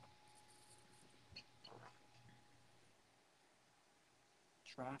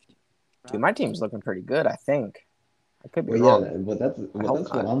draft. Dude, Draft. my team's looking pretty good. I think I could be well, yeah, wrong. I but hope that's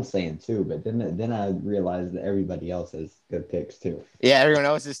what not. I'm saying too. But then I realized that everybody else has good picks too. Yeah, everyone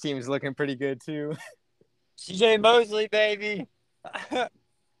else's team is looking pretty good too. CJ Mosley, baby. But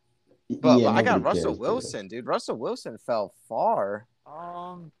Yeah, I nobody got Russell cares for real. Wilson, dude. Russell Wilson fell far.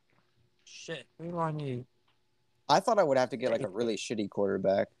 um, shit. Who do I need? I thought I would have to get like a really shitty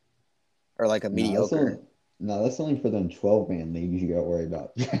quarterback or like a No, that's only mediocre. no, that's only for them 12-man leagues. You got to worry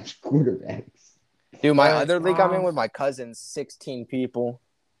about quarterbacks. Dude, my Wait, other league I'm in with my cousins, 16 people.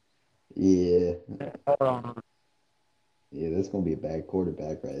 Yeah, hold on. yeah, that's gonna be a bad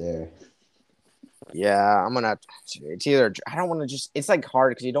quarterback right there. Yeah, I'm gonna. It's either I don't want to just. It's like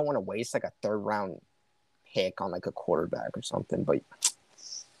hard because you don't want to waste like a third round pick on like a quarterback or something, but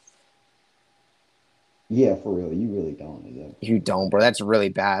Yeah, for real, you really don't. Is that you don't, bro. That's really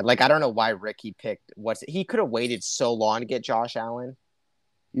bad. Like I don't know why Ricky picked what's he could have waited so long to get Josh Allen.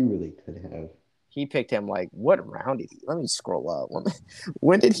 you really could have. He picked him like what round did he? Let me scroll up.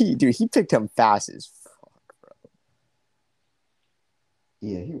 When did he do? He picked him fast as fuck, bro.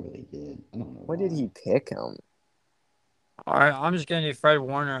 Yeah, he really did. I don't know When did why. he pick him? All right, I'm just gonna do Fred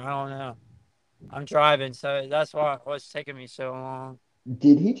Warner. I don't know. I'm driving, so that's why it's taking me so long.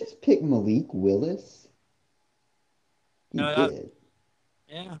 Did he just pick Malik Willis? He No, that did.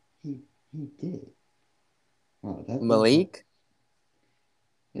 yeah. He did. Wow, that is Malik.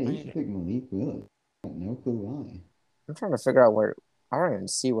 yeah, I you should mean, pick Malik Willis. I have no clue why. I'm trying to figure out where. I don't even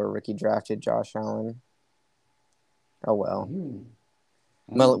see where Ricky drafted Josh Allen. Oh He well. really,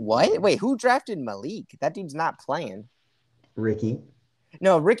 I don't What? know. Wait, who drafted Malik? That dude's not playing. Ricky.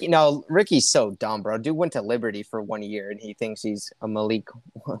 No, Ricky. No, Ricky's so dumb, bro. Dude went to Liberty for 1 year, and he thinks he's a Malik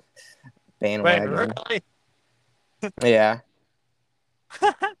wait, bandwagon. really? Yeah,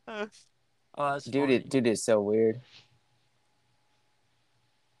 Oh, that's dude. funny. Dude is so weird.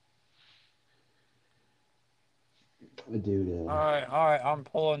 Dude, All right, I'm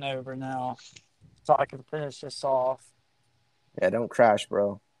pulling over now so I can finish this off. Yeah, don't crash,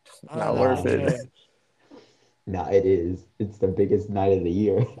 bro. Not nah, worth it. dude. Okay. Nah, it is. It's the biggest night of the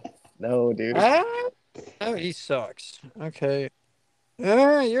year. No, dude. Ah, oh, he sucks. Okay. All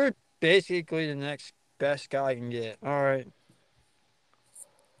right, you're basically the next best guy I can get. All right.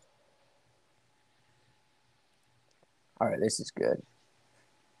 All right, this is good.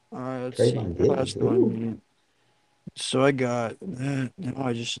 All right, let's see. Trayvon What Diggs. else do I Ooh. need? So I got that. Now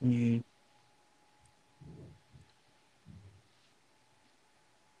I just need.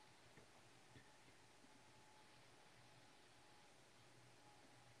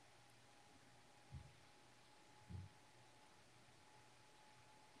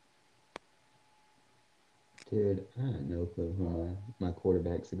 Dude, I have no clue who my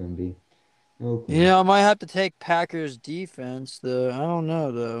quarterbacks are going to be. No You clue. know, I might have to take Packers defense. I don't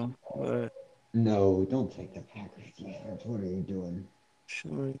know though. But No, don't take the Packers defense. What are you doing?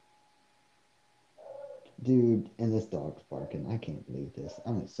 sure. Dude, and this dog's barking. I can't believe this.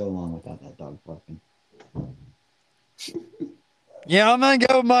 I went so long without that dog barking. Yeah, I'm gonna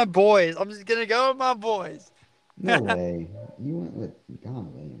go with my boys. I'm just gonna go with my boys. No way. You went with golly,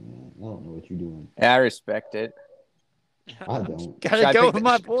 man. I don't know what you're doing. Yeah, I respect it. I I'm just don't. gotta go with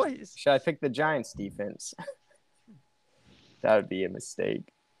my boys. Should I pick the Giants defense? That would be a mistake.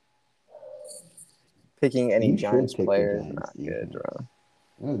 Picking any You should Giants pick the player is Giants not good, defense. bro.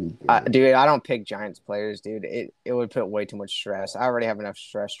 That would be good. Dude, I don't pick Giants players, dude. It would put way too much stress. I already have enough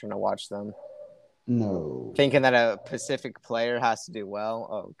stress trying to watch them. No. Thinking that a Pacific player has to do well.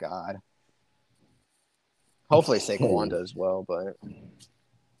 Oh God. Hopefully Saquon does well, but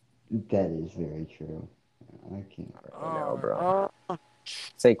That is very true. I can't. I don't know, bro. Uh,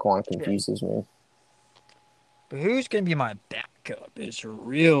 Saquon yeah. confuses me. But who's gonna be my backup is a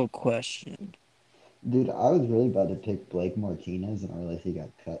real question. Dude, I was really about to pick Blake Martinez, and I realized he got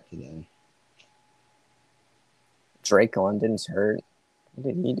cut today. Drake London's hurt. What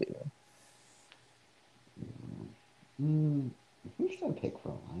did he do? Who should I pick for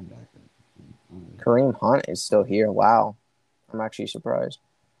a linebacker? Kareem Hunt is still here. Wow. I'm actually surprised.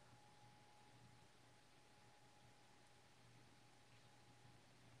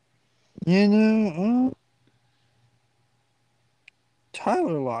 You know,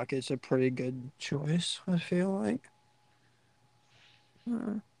 Tyler Lockett's a pretty good choice, I feel like.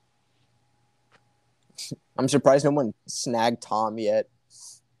 I'm surprised no one snagged Tom yet.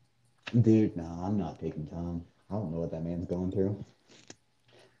 Dude, nah, I'm not picking Tom. I don't know what that man's going through.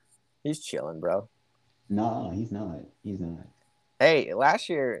 He's chilling, bro. No, he's not. He's not. Hey, last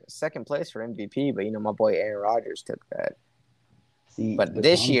year, second place for MVP, but my boy Aaron Rodgers took that. See, But but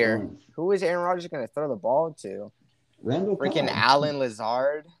this Tom's year, going. who is Aaron Rodgers going to throw the ball to? Randall Freaking Cobb. Allen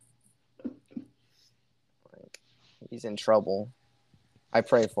Lazard. Like, he's in trouble. I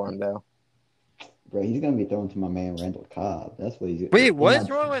pray for him though. Bro, he's gonna be throwing to my man Randall Cobb. That's what he's. Wait, what is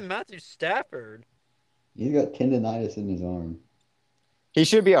wrong with Matthew Stafford? He's got tendonitis in his arm. He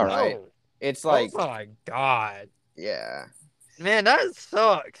should be all right. Oh, It's like, oh my god, yeah, man, that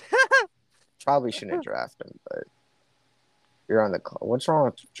sucks. probably shouldn't draft him. But you're on the. What's wrong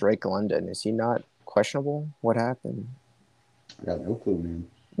with Drake London? Is he not questionable? What happened? I got no clue, man.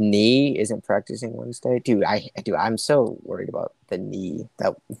 Knee isn't practicing Wednesday, dude. I'm so worried about the knee.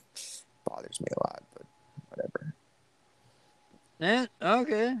 That bothers me a lot, but whatever. Yeah,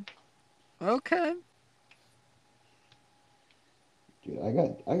 okay. Dude,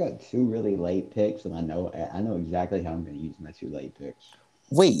 I got two really late picks, and I know exactly how I'm gonna use my two late picks.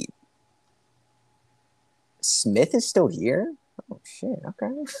 Wait, Smith is still here? Oh shit.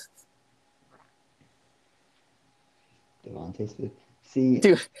 Okay. Devontae Smith. See,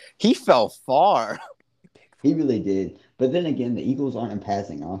 Dude, he fell far. he really did. But then again, the Eagles aren't a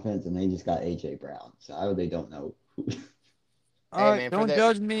passing offense, and they just got AJ Brown, so I really don't know. All Hey right, man, for don't the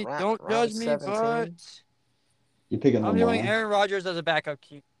judge me. Don't round judge me, 17. but You picking I'm doing Lamar? Aaron Rodgers as a backup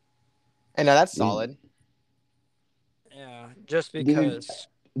keep. Hey, no, that's Dude, solid. Yeah, just dude, because.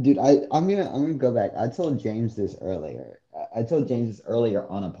 Dude, I'm gonna go back. I told James this earlier. I told James this earlier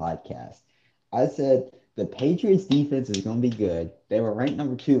on a podcast. I said the Patriots defense is gonna be good. They were ranked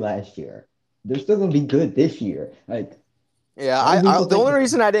number 2 last year. They're still gonna be good this year. Like Yeah, some I people the think only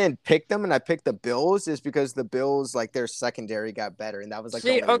reason I didn't pick them and I picked the Bills is because the Bills like their secondary got better and that was like the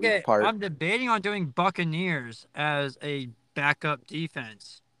See, only weak okay, part. I'm debating on doing Buccaneers as a backup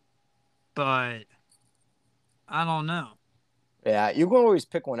defense, but I don't know. Yeah, you can always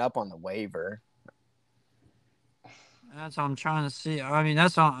pick one up on the waiver. That's what I'm trying to see. I mean,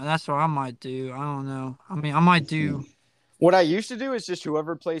 that's what I might do. I don't know. I mean, I might this do. thing's What I used to do is just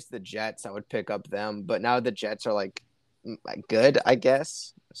whoever plays the Jets, I would pick up them. But now the Jets are like good, I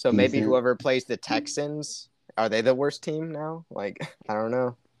guess. So maybe decent. whoever plays the Texans, are they the worst team now? Like I don't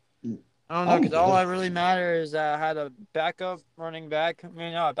know. I don't know, I because all that guess. really matters is that I had a backup running back. I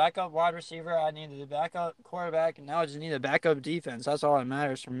mean, no, a backup wide receiver. I needed a backup quarterback, and now I just need a backup defense. That's all that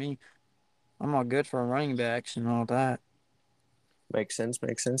matters for me. I'm all good for running backs and all that. Makes sense.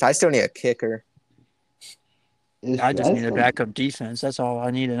 Makes sense. I still need a kicker. It's I true. just need a backup defense. That's all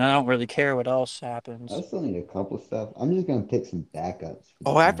I need, and I don't really care what else I happens. still need a couple stuff. I'm just gonna pick some backups for the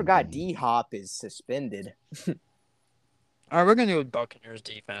Oh, I time forgot being. D Hop is suspended. All right, we're gonna do Buccaneers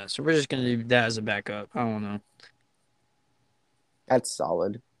defense. We're just gonna do that as a backup. I don't know. That's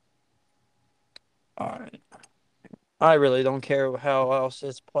solid. All right. I really don't care how else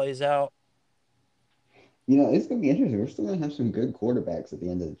this plays out. It's gonna be interesting. We're still gonna have some good quarterbacks at the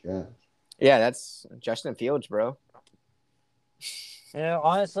end of the draft. Yeah, that's Justin Fields, bro.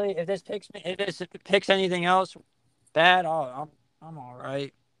 Honestly, if this picks anything else bad, I'm all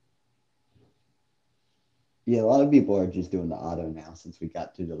right. Yeah, a lot of people are just doing the auto now since we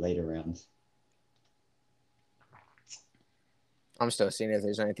got to the later rounds. I'm still seeing if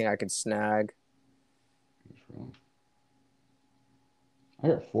there's anything I could snag. I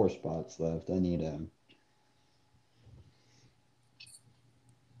got 4 spots left.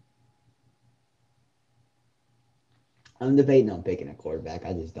 I'm debating on picking a quarterback.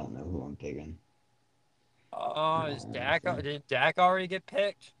 I just don't know who I'm picking. Oh, In is all Dak? honesty. Did Dak already get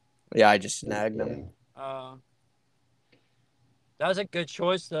picked? Yeah, I just snagged Yeah. them. Uh, that was a good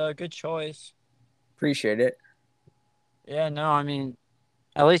choice, though. Good choice. Appreciate it. Yeah, no, I mean,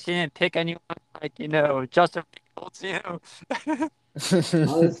 at least he didn't pick anyone like Justin Fields.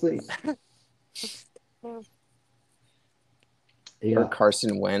 Honestly, Or yeah.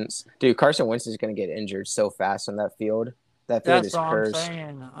 Carson Wentz. Dude, Carson Wentz is going to get injured so fast on that field. That field That's is what I'm cursed.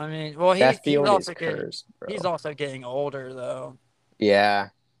 saying. I mean, well, That field is cursed, he's bro. also getting older, though. Yeah.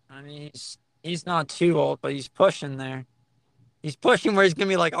 I mean, he's not too old, but he's pushing there. He's pushing where he's gonna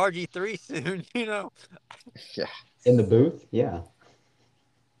be like RG3 soon. Yeah. In the booth? Yeah.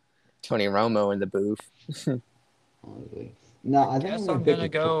 Tony Romo in the booth. Honestly. No, I I think I'm guess gonna I'm pick gonna a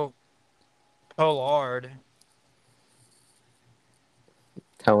kick. go Pollard.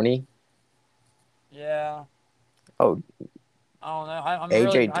 Tony. Yeah, Oh, I don't know.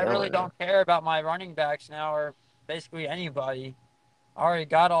 AJ I really Dillon. don't care about my running backs now, or basically anybody. I already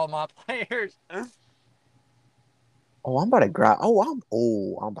got all my players. Oh, I'm about to grab. I'm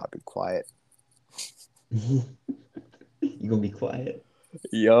about to be quiet. You gonna be quiet?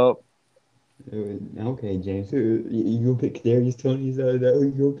 Yup. Okay, James. You gonna pick Darius Tony? Is that who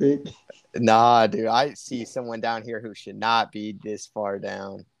you gonna pick? Nah, dude. I see someone down here who should not be this far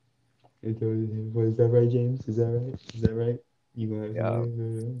down. Is that right, James? Is that right? Is that right? You gonna have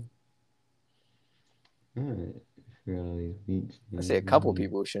Yeah. some? All right. Forgot all these beats. I see a couple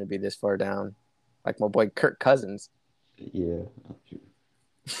people who shouldn't be this far down. Like my boy Kirk Cousins. Yeah.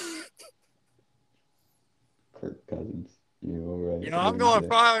 Kirk Cousins. Yeah, all right. I'm Whatever you going say.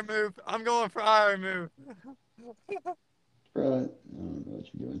 fire move. I'm going fire move. Right. I don't know what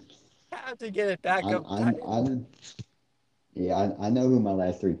you're doing. I have to get it back up tight. Yeah, I know who my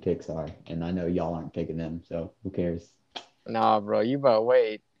last 3 picks are, and I know y'all aren't picking them, so who cares? Nah, bro. You better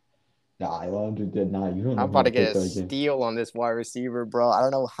wait. Nah, you don't know I'm who about my to get a picks are, James. steal on this wide receiver, bro. I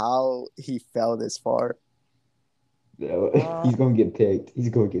don't know how he fell this far. No, Uh, he's gonna get picked. He's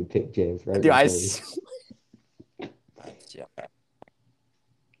gonna get picked, James, right Dude, when I I tell you. s- yeah.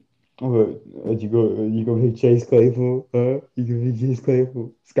 You gonna pick Chase Claypool? Huh? You gonna pick Chase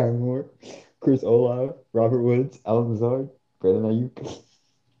Claypool? Sky Moore, Chris Olave, Robert Woods, Alan Lazard, Brandon Ayuk.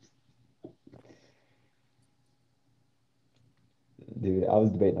 Dude, I was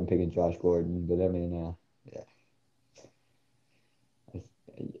debating on picking Josh Gordon, but I mean, yeah.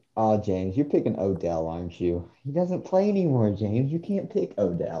 Oh, James, you're picking Odell, aren't you? He doesn't play anymore, James. You can't pick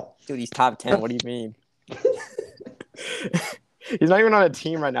Odell. dude, he's top 10. What do you mean? He's not even on a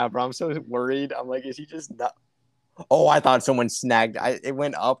team right now, bro. I'm so worried. I'm like, is he just not? Oh, I thought someone snagged. It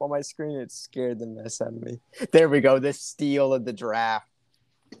went up on my screen. It scared the mess out of me. There we go. The steal of the draft.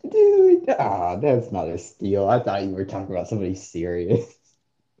 Dude, that's not a steal. I thought you were talking about somebody serious.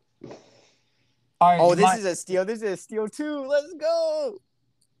 All right, Oh, you this might. is a steal. This is a steal too. Let's go.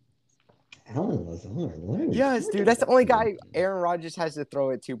 Alan Lazard, Yes, where dude. did That's the that only come guy Aaron Rodgers has to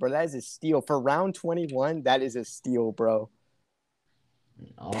throw it to, bro. That is a steal. For round 21, that is a steal, bro. from?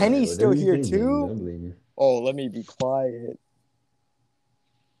 All right, Penny's still whatever you here say, James, too. I believe you. Oh, let me be quiet.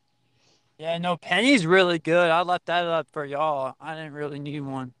 Yeah, no, Penny's really good. I left that up for y'all. I didn't really need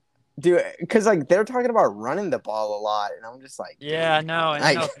one. Dude, because like they're talking about running the ball a lot, and I'm just like, Yeah, I dude, know, and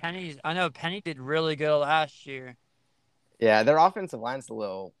like, I know Penny did really good last year. yeah, their offensive line's a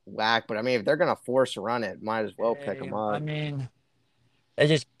little whack, but I mean, if they're gonna force run it, might as well pick Hey, them I up. mean, they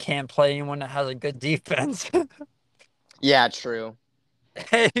just can't play anyone that has a good defense. Yeah, true.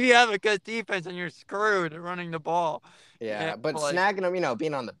 If you have a good defense and you're screwed running the ball. Yeah, Yeah, but like snagging them,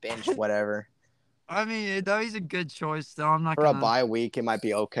 being on the bench, whatever. I mean, though he's a good choice, though. I'm not For a gonna. bye week, it might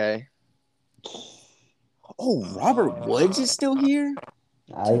be okay. Oh, Robert Woods Uh, is still here.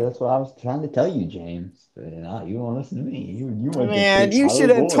 That's what I was trying to tell you, James. But you won't listen to me. You went to Man, pick you Tyler should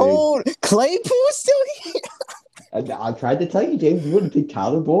have Boyd. told Claypool's still here. I tried to tell you, James. You want to pick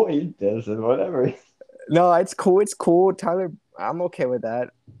Tyler Boyd. This and whatever. No, it's cool. It's cool. Tyler, I'm okay with that.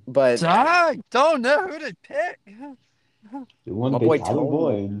 But I don't know who to pick. You want my to pick boy Tyler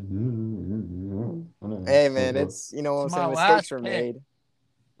Tony. Boyd. Hey, man, it's what It's I'm my saying. Mistakes last were pick. made.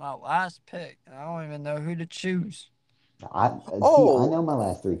 My last pick. I don't even know who to choose. I see. I Oh know my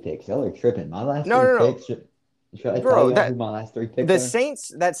last three picks. Y'all are tripping. My last no, three no, no, picks. Should I tell bro. y'all That who my last three picks the are?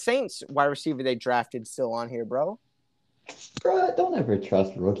 Saints, that Saints wide receiver they drafted still on here, bro. Bro, don't ever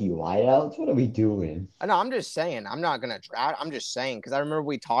trust rookie wideouts. What are we doing? No, I'm just saying. I'm not gonna draft. I'm just saying because I remember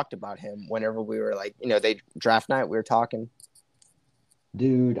we talked about him whenever we were like, they draft night. We were talking.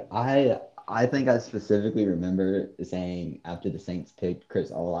 Dude, I think I specifically remember saying after the Saints picked Chris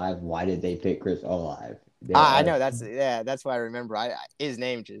Olave, why did they pick Chris Olave? There I are know that's what I remember. His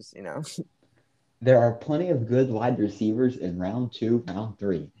name just. there are plenty of good wide receivers in round two, round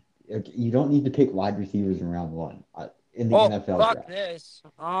three. You don't need to pick wide receivers in round one in the Oh, NFL fuck draft. this.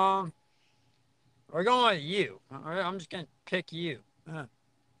 We're going with you. All right, I'm just gonna pick you. I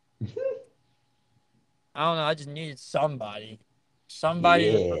don't know. I just needed somebody. Somebody.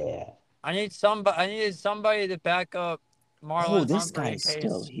 Yeah. I need somebody. I needed somebody to back up Oh, Marlon this Humphrey in guy's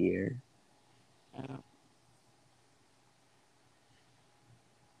still case. here. Uh,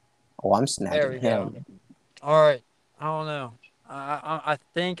 Oh, I'm there snagging we go. him. All right. I don't know. I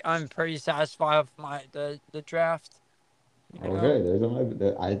think I'm pretty satisfied with the draft. You know. Okay, there's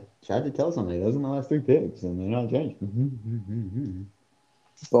my. I tried to tell somebody those are my last three picks, and they're not changed.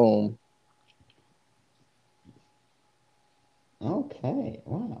 Boom. Okay,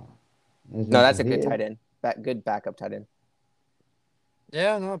 wow. As No, you that's can a good hear, tight end. Good backup tight end.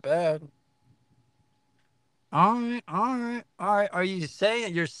 Yeah, not bad. All right, all right, all right. Are you saying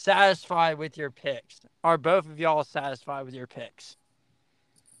that you're satisfied with your picks? Are both of y'all satisfied with your picks?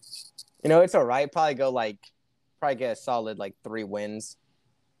 It's all right. Probably get a solid like 3 wins.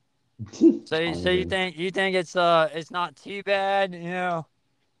 So you honestly, think it's not too bad, you know?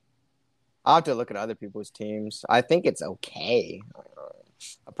 I'll have to look at other people's teams. I think it's okay.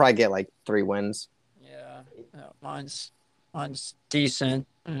 I'll probably get like 3 wins. Yeah, mine's decent.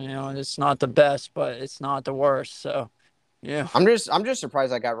 You know, it's not the best, but it's not the worst. So yeah, I'm just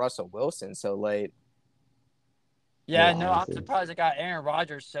surprised I got Russell Wilson so late. yeah. No, I'm honestly, surprised I got Aaron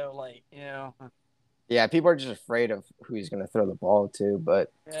Rodgers so late. You know, Yeah, people are just afraid of who he's going to throw the ball to,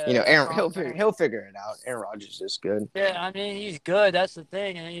 but yeah, that's Aaron what I'm saying. he'll figure it out. Aaron Rodgers is good. Yeah, I mean he's good. That's the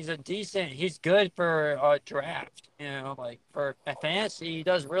thing, and he's good for a draft. You know, like for a fantasy, he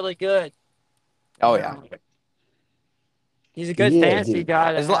does really good. You Oh yeah, know, he's a good yeah, fantasy dude.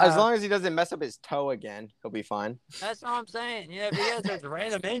 guy to as have. long as he doesn't mess up his toe again, he'll be fine. That's what I'm saying. Yeah, if he has those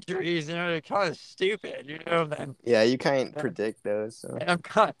random injuries, you know, they're kind of stupid. You know, then Yeah, you can't predict those. So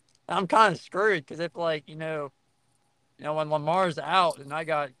I'm kind of screwed because if like when Lamar's out and I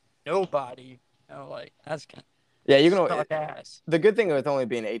got nobody, like that's kind yeah, of you can. suck ass. The good thing with only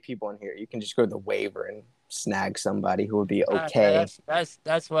being 8 people in here, you can just go to the waiver and snag somebody who would be Yeah, okay.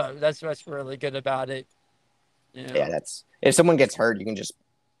 that's what's really good about it. You Yeah, know, that's if someone gets hurt, you can just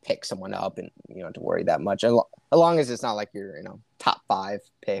pick someone up and you don't have to worry that much. As long as it's not like your top 5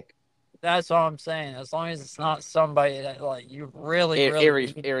 pick, that's all I'm saying. As long as it's not somebody that like you really really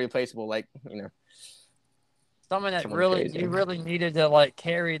need, irreplaceable, like someone that someone really crazy. you really needed to like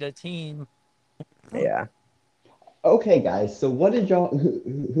carry the team. Yeah. Okay, guys. So what did y'all?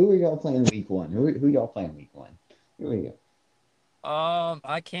 Who are y'all playing week one? Who y'all playing week one? Here we go.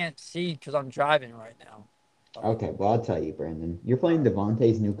 I can't see because I'm driving right now. Oh. Okay, well, I'll tell you, Brandon. You're playing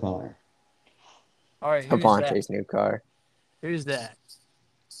Devontae's new car. All right, who's that? Avonte's new car. Who's that?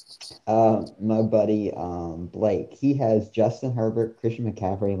 My buddy, Blake. He has Justin Herbert, Christian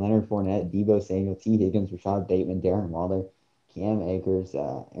McCaffrey, Leonard Fournette, Debo Samuel, T. Higgins, Rashad Bateman, Darren Waller, Cam Akers,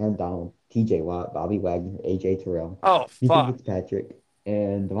 Aaron Donald, T.J. Watt, Bobby Wagner, A.J. Terrell, Oh Minka fuck. Fitzpatrick,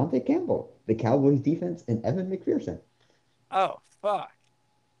 and Devontae Campbell, the Cowboys defense, and Evan McPherson. Oh fuck.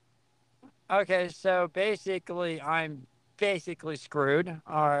 Okay, so basically, I'm basically screwed.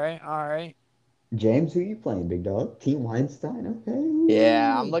 All right, all right. James, who you playing, big dog? Team Weinstein. Okay.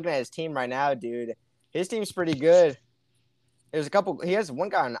 Yeah, I'm Ooh. looking at his team right now, dude. His team's pretty good. There's a couple. He has one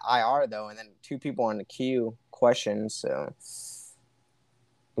guy on IR though, and then two people on the queue questions. So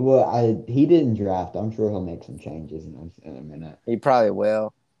Well, he didn't draft. I'm sure he'll make some changes in a minute. he probably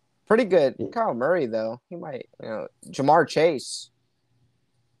will. Pretty good. Yeah. Kyle Murray though, he might. Jamar Chase,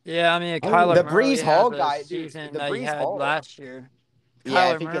 Yeah, I mean, I don't Kyler the know. Murray Breeze has Hall a guy, dude. season The that he Breeze had Hall. last year.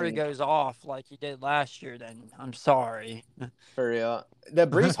 Yeah, if Kyler he Murray can, goes off like he did last year, then I'm sorry. for real. The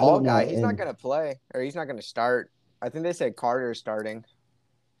Breeze I Hall don't know. guy, he's not And gonna play, or he's not gonna start. I think they said Carter's starting.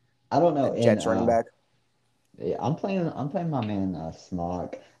 I don't The know. And Jets running back. yeah, I'm playing my man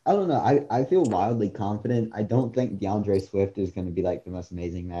Smock. I don't know. I feel wildly confident. I don't think DeAndre Swift is going to be like the most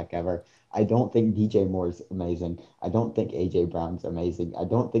amazing back ever. I don't think DJ Moore's amazing. I don't think AJ Brown's amazing. I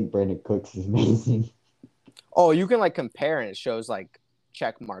don't think Brandon Cooks is amazing. Oh, you can like compare, and it shows like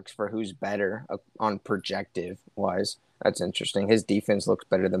check marks for who's better on projective wise. That's interesting. His defense looks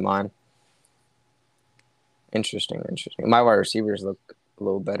better than mine. Interesting. My wide receivers look a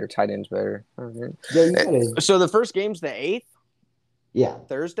little better. Tight ends better. Okay. Yeah, you gotta. So the first game's the 8th, Yeah,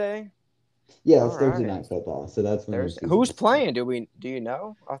 Thursday. yeah. All It's Thursday right. night football, so that's when the Thursday. season Who's will start. playing? Do you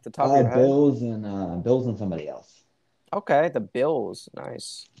know off the top of your head? Bills and somebody else. Okay, the Bills.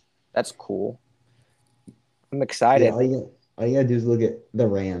 Nice. That's cool. I'm Yeah, excited. all you gotta do is look at the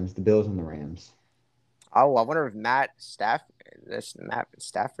Rams, the Bills and the Rams. Oh, I wonder if Matt Stafford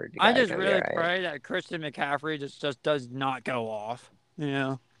I guy is just gonna be all really right. pray that Christian McCaffrey just does not go off. You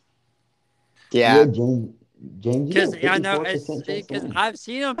know, Yeah, Yeah. James, you got because a I know 54% chance to because win. I've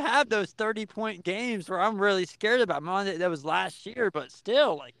seen him have those 30-point games where I'm really scared about him. That was last year, but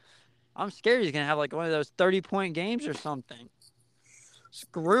still, like I'm scared he's gonna have like one of those 30-point games or something.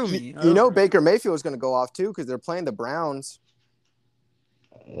 Screw me You know over. Baker Mayfield is going to go off too because they're playing the Browns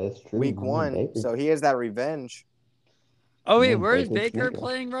That's true. week I mean, one, Baker. so he has that revenge. Oh wait, Man, where is Baker's Baker sneaker.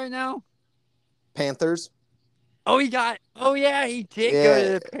 playing right now? Panthers. Oh, he got. Oh yeah, he did go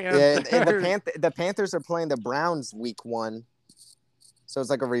Yeah, to the yeah, and Panthers. the Panthers are playing the Browns week one, so it's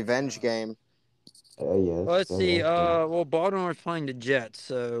like a revenge game. Yes, Let's see. that's true. Well, Baltimore's playing the Jets,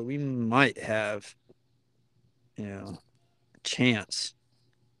 so we might have, a chance.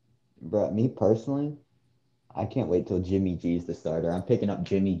 Bro, me personally, I can't wait till Jimmy G's the starter. I'm picking up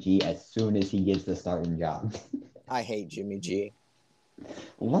Jimmy G as soon as he gets the starting job. I hate Jimmy G.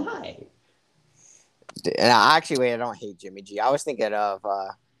 Why? And I don't hate Jimmy G. I was thinking of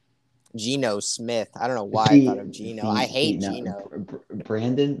Geno Smith. I don't know why I thought See, of Geno. I see, hate now, Geno.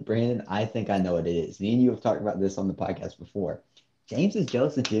 Brandon, I think I know what it is. Me and you have talked about this on the podcast before. James is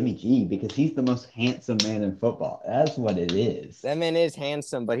jealous of Jimmy G because he's the most handsome man in football. That's what it is. That man is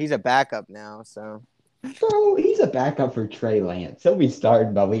handsome, but he's a backup now, so Bro, he's a backup for Trey Lance. He'll be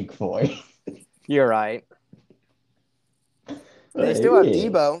starting by week 4. you're right. They still have Yeah,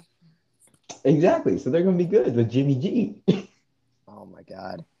 Debo. exactly. So they're gonna be good with Jimmy G. Oh my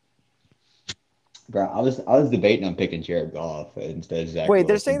god. Bro, I was debating on picking Jared Goff instead of Zach Wait,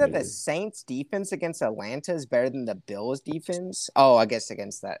 they're Wilson, saying that but the Saints defense against Atlanta is better than the Bills defense? Oh, I guess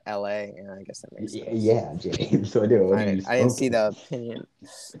against that LA. Yeah, I guess that makes sense. yeah, James. What are you I didn't see smoking? the opinion.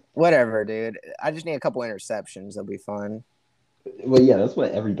 Whatever, dude. I just need a couple interceptions. They'll be fun. Well, yeah, that's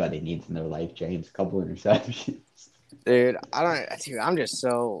what everybody needs in their life, James. A couple interceptions. Dude,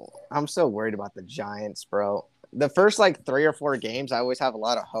 I'm so worried about the Giants, bro. The first like 3 or 4 games, I always have a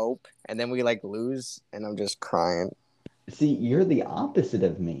lot of hope, and then we like lose, and I'm just crying. See, you're the opposite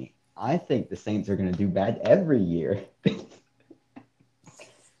of me. I think the Saints are going to do bad every year.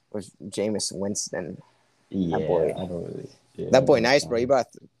 With Jameis Winston, Yeah, that boy, I don't really. Yeah, that boy, that's nice, bro. You fine.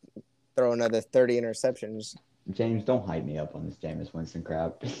 about to throw another 30 interceptions, James, don't hype me up on this Jameis Winston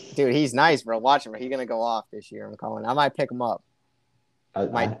crap. dude. He's nice, bro. Watch him. He's gonna go off this year. I'm calling. I might pick him up. I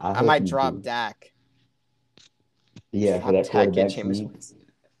I hope might you drop do. Dak. Yeah, for Drop that Dak and quarterback Jameis sneak, Winston.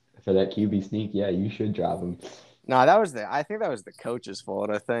 for that QB sneak, yeah, you should drop him. No, that was I think that was the coach's fault.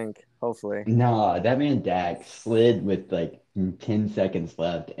 I think. Hopefully. Nah, that man Dak slid with like 10 seconds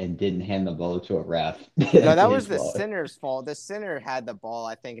left and didn't hand the ball to a ref. No, That's that his was the fault. center's fault. The center had the ball,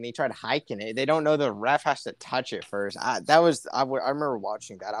 I think, and he tried hiking it. They don't know the ref has to touch it first. I remember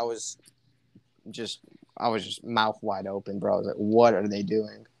watching that. Just I was just mouth wide open, bro. I was like, what are they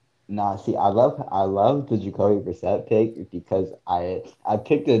doing? Nah, see, I love the Jacoby Brissett pick because I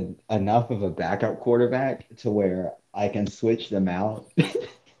picked enough of a backup quarterback to where I can switch them out, Wait,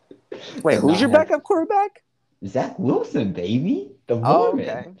 but who's not your have backup quarterback? Zach Wilson, baby, the Oh, Mormon.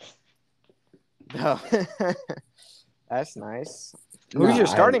 okay. Oh, that's nice. No, Who's your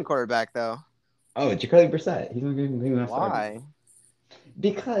starting quarterback though? Jacoby Brissett. He's gonna be my starter Why?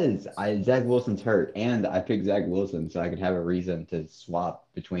 because I Zach Wilson's hurt, and I picked Zach Wilson so I could have a reason to swap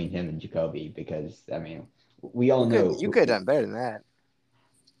between him and Jacoby because I mean we all You know could have done better than that.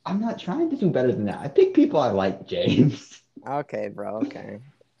 I'm not trying to do better than that. I pick people I like, James. Okay, bro. Okay.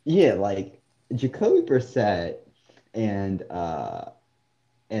 Yeah, like Jacoby Brissett and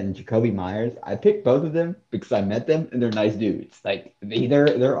Jacoby Myers. I picked both of them because I met them and they're nice dudes. Like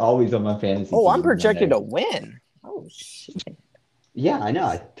they're always on my fantasy Oh, I'm team when projected they're to win. Oh shit. yeah, I know.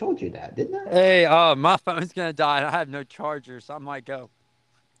 I told you that, didn't I? Hey, my phone's gonna die. And I have no charger, so I might go.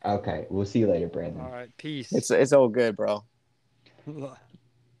 Okay, we'll see you later, All Brandon. right, peace. It's all good, bro.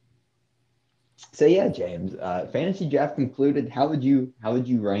 So yeah, James, fantasy draft concluded. How would you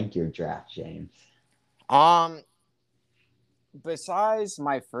rank your draft, James? Um, besides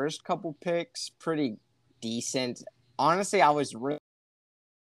my first couple picks, pretty decent. Honestly, I was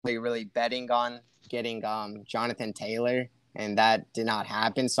really betting on getting Jonathan Taylor, and that did not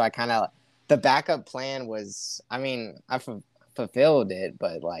happen. So I kind of the backup plan was, I mean, fulfilled it,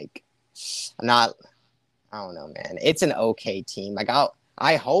 but like, not. I don't know, man. It's an okay team. Like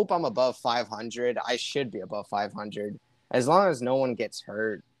I hope I'm above 500. I should be above 500 as long as no one gets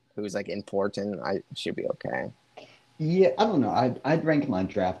hurt who's like important. I should be okay. Yeah, I don't know. I'd rank my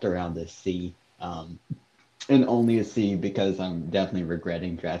draft around a C, and only a C because I'm definitely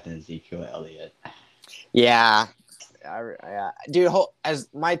regretting drafting Ezekiel Elliott. Yeah, dude. As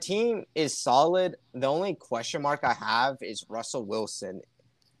my team is solid, the only question mark I have is Russell Wilson.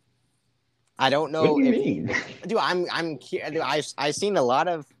 I don't What do know you if, mean? dude. Dude, I've seen a lot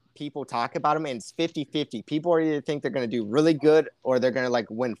of people talk about him, and it's 50-50. People either think they're going to do really good or they're going to like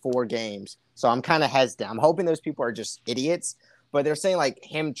win 4 games. So I'm kind of hesitant. I'm hoping those people are just idiots. But they're saying like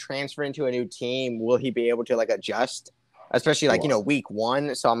him transferring to a new team, will he be able to like adjust, especially like Well, week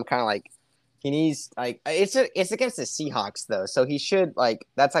 1? So I'm kind of like he needs like it's against the Seahawks though, so he should like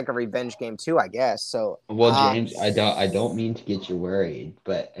that's like a revenge game too, I guess. So well, James, I don't mean to get you worried,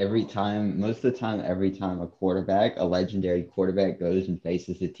 but most of the time, every time a legendary quarterback goes and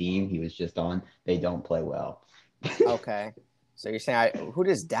faces the team he was just on, they don't play well. okay. So you're saying who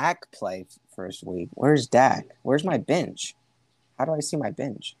does Dak play first week? Where's Dak? Where's my bench? How do I see my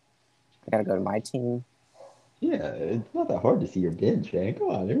bench? I gotta go to my team. Yeah, it's not that hard to see your bench, man. Come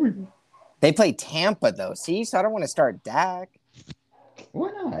on, there we go. They play Tampa though. See, so I don't want to start Dak.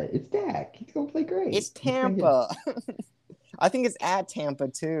 Why not? It's Dak. He's gonna play It's great. He's gonna get. Tampa. I think it's at Tampa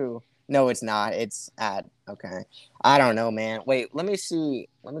too. No, it's not. It's at okay. I don't know, man. Wait, let me see.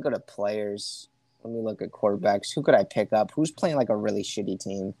 Let me go to players. Let me look at quarterbacks. Who could I pick up? Who's playing like a really shitty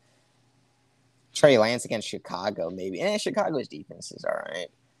team? Trey Lance against Chicago, maybe. Chicago's defense is all right.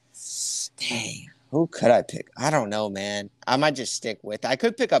 Dang. Who could I pick? I don't know, man. I might just stick with. I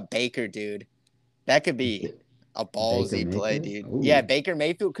could pick up Baker, dude. That could be a Baker ballsy play, Mayfield. dude. Yeah, Ooh. Baker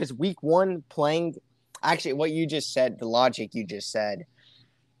Mayfield, because week 1 playing. Actually, what you just said, the logic you just said.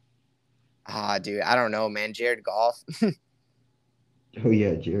 Dude, I don't know, man. Jared Goff, Oh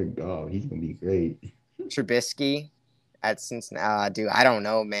yeah, Jared Goff. He's gonna be great. Trubisky at Cincinnati. Dude, I don't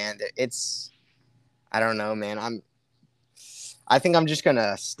know, man. I don't know, man. I think I'm just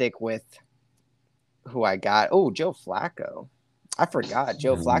gonna stick with who I got. Oh, Joe Flacco. I forgot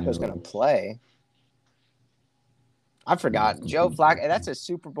Joe I Flacco's gonna know. play. I Yeah, I forgot Joe completely Flacco. forgot. That's a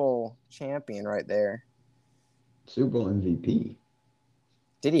Super Bowl champion right there. Super Bowl MVP.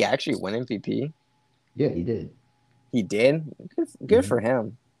 Did he actually win MVP? Yeah, he did. He did. Good Hmm. for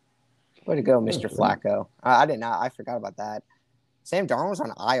him. Way to go, Yeah, Mr. for real. Flacco. I did not. I forgot about that. Sam Darnold's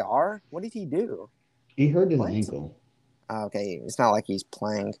on IR. What did he do? He hurt his What? ankle. Okay, it's not like he's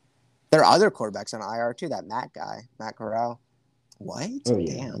playing. There are other quarterbacks on IR too. That Matt guy, Matt Corral. What? Oh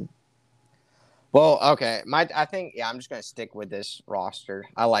yeah. Damn. Well, okay. I think I'm just gonna stick with this roster.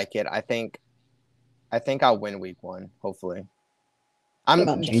 I like it. I think I'll win week 1. Hopefully. Thought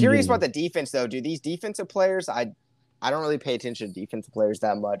about I'm curious about changing. the defense though. Do these defensive players? I don't really pay attention to defensive players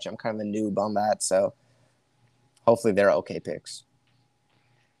that much. I'm kind of a noob on that, so hopefully they're okay picks.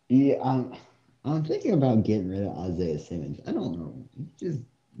 Yeah, I'm thinking about getting rid of Isaiah Simmons. I don't know. He just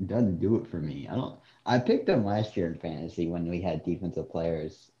doesn't do it for me. I don't. I picked him last year in fantasy when we had defensive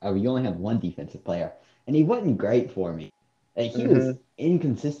players. We only had one defensive player, and he wasn't great for me. Like, he was Mm-hmm.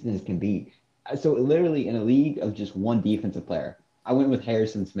 inconsistent as can be. So literally in a league of just one defensive player, I went with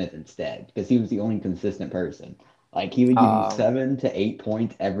Harrison Smith instead because he was the only consistent person. Like, he would give you Um, 7 to 8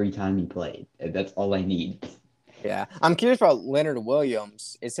 points every time he played. That's all I need. yeah, I'm curious about Leonard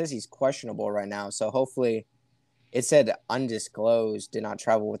Williams. It says he's questionable right now, so hopefully it said undisclosed, did not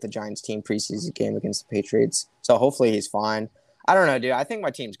travel with the Giants team preseason game against the Patriots. So hopefully he's fine. I don't know, dude. I think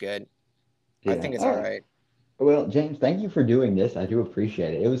my team's good. I Yeah. think it's All all right. right. Well, James, thank you for doing this. I do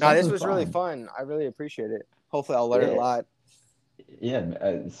appreciate it. It was No, this something was really fun. fun. I really appreciate it. Hopefully I'll learn a Yeah, lot.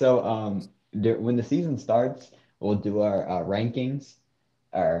 yeah. So, when the season starts, we'll do our rankings,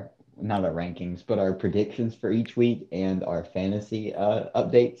 our not our rankings, but our predictions for each week and our fantasy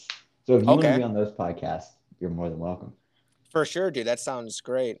updates. So, if you want to be Okay. on those podcasts, you're more than welcome. For sure, dude. That sounds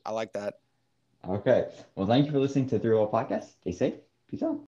great. I like that. Okay. Well, thank you for listening to Through All Podcast. Stay safe. Peace out.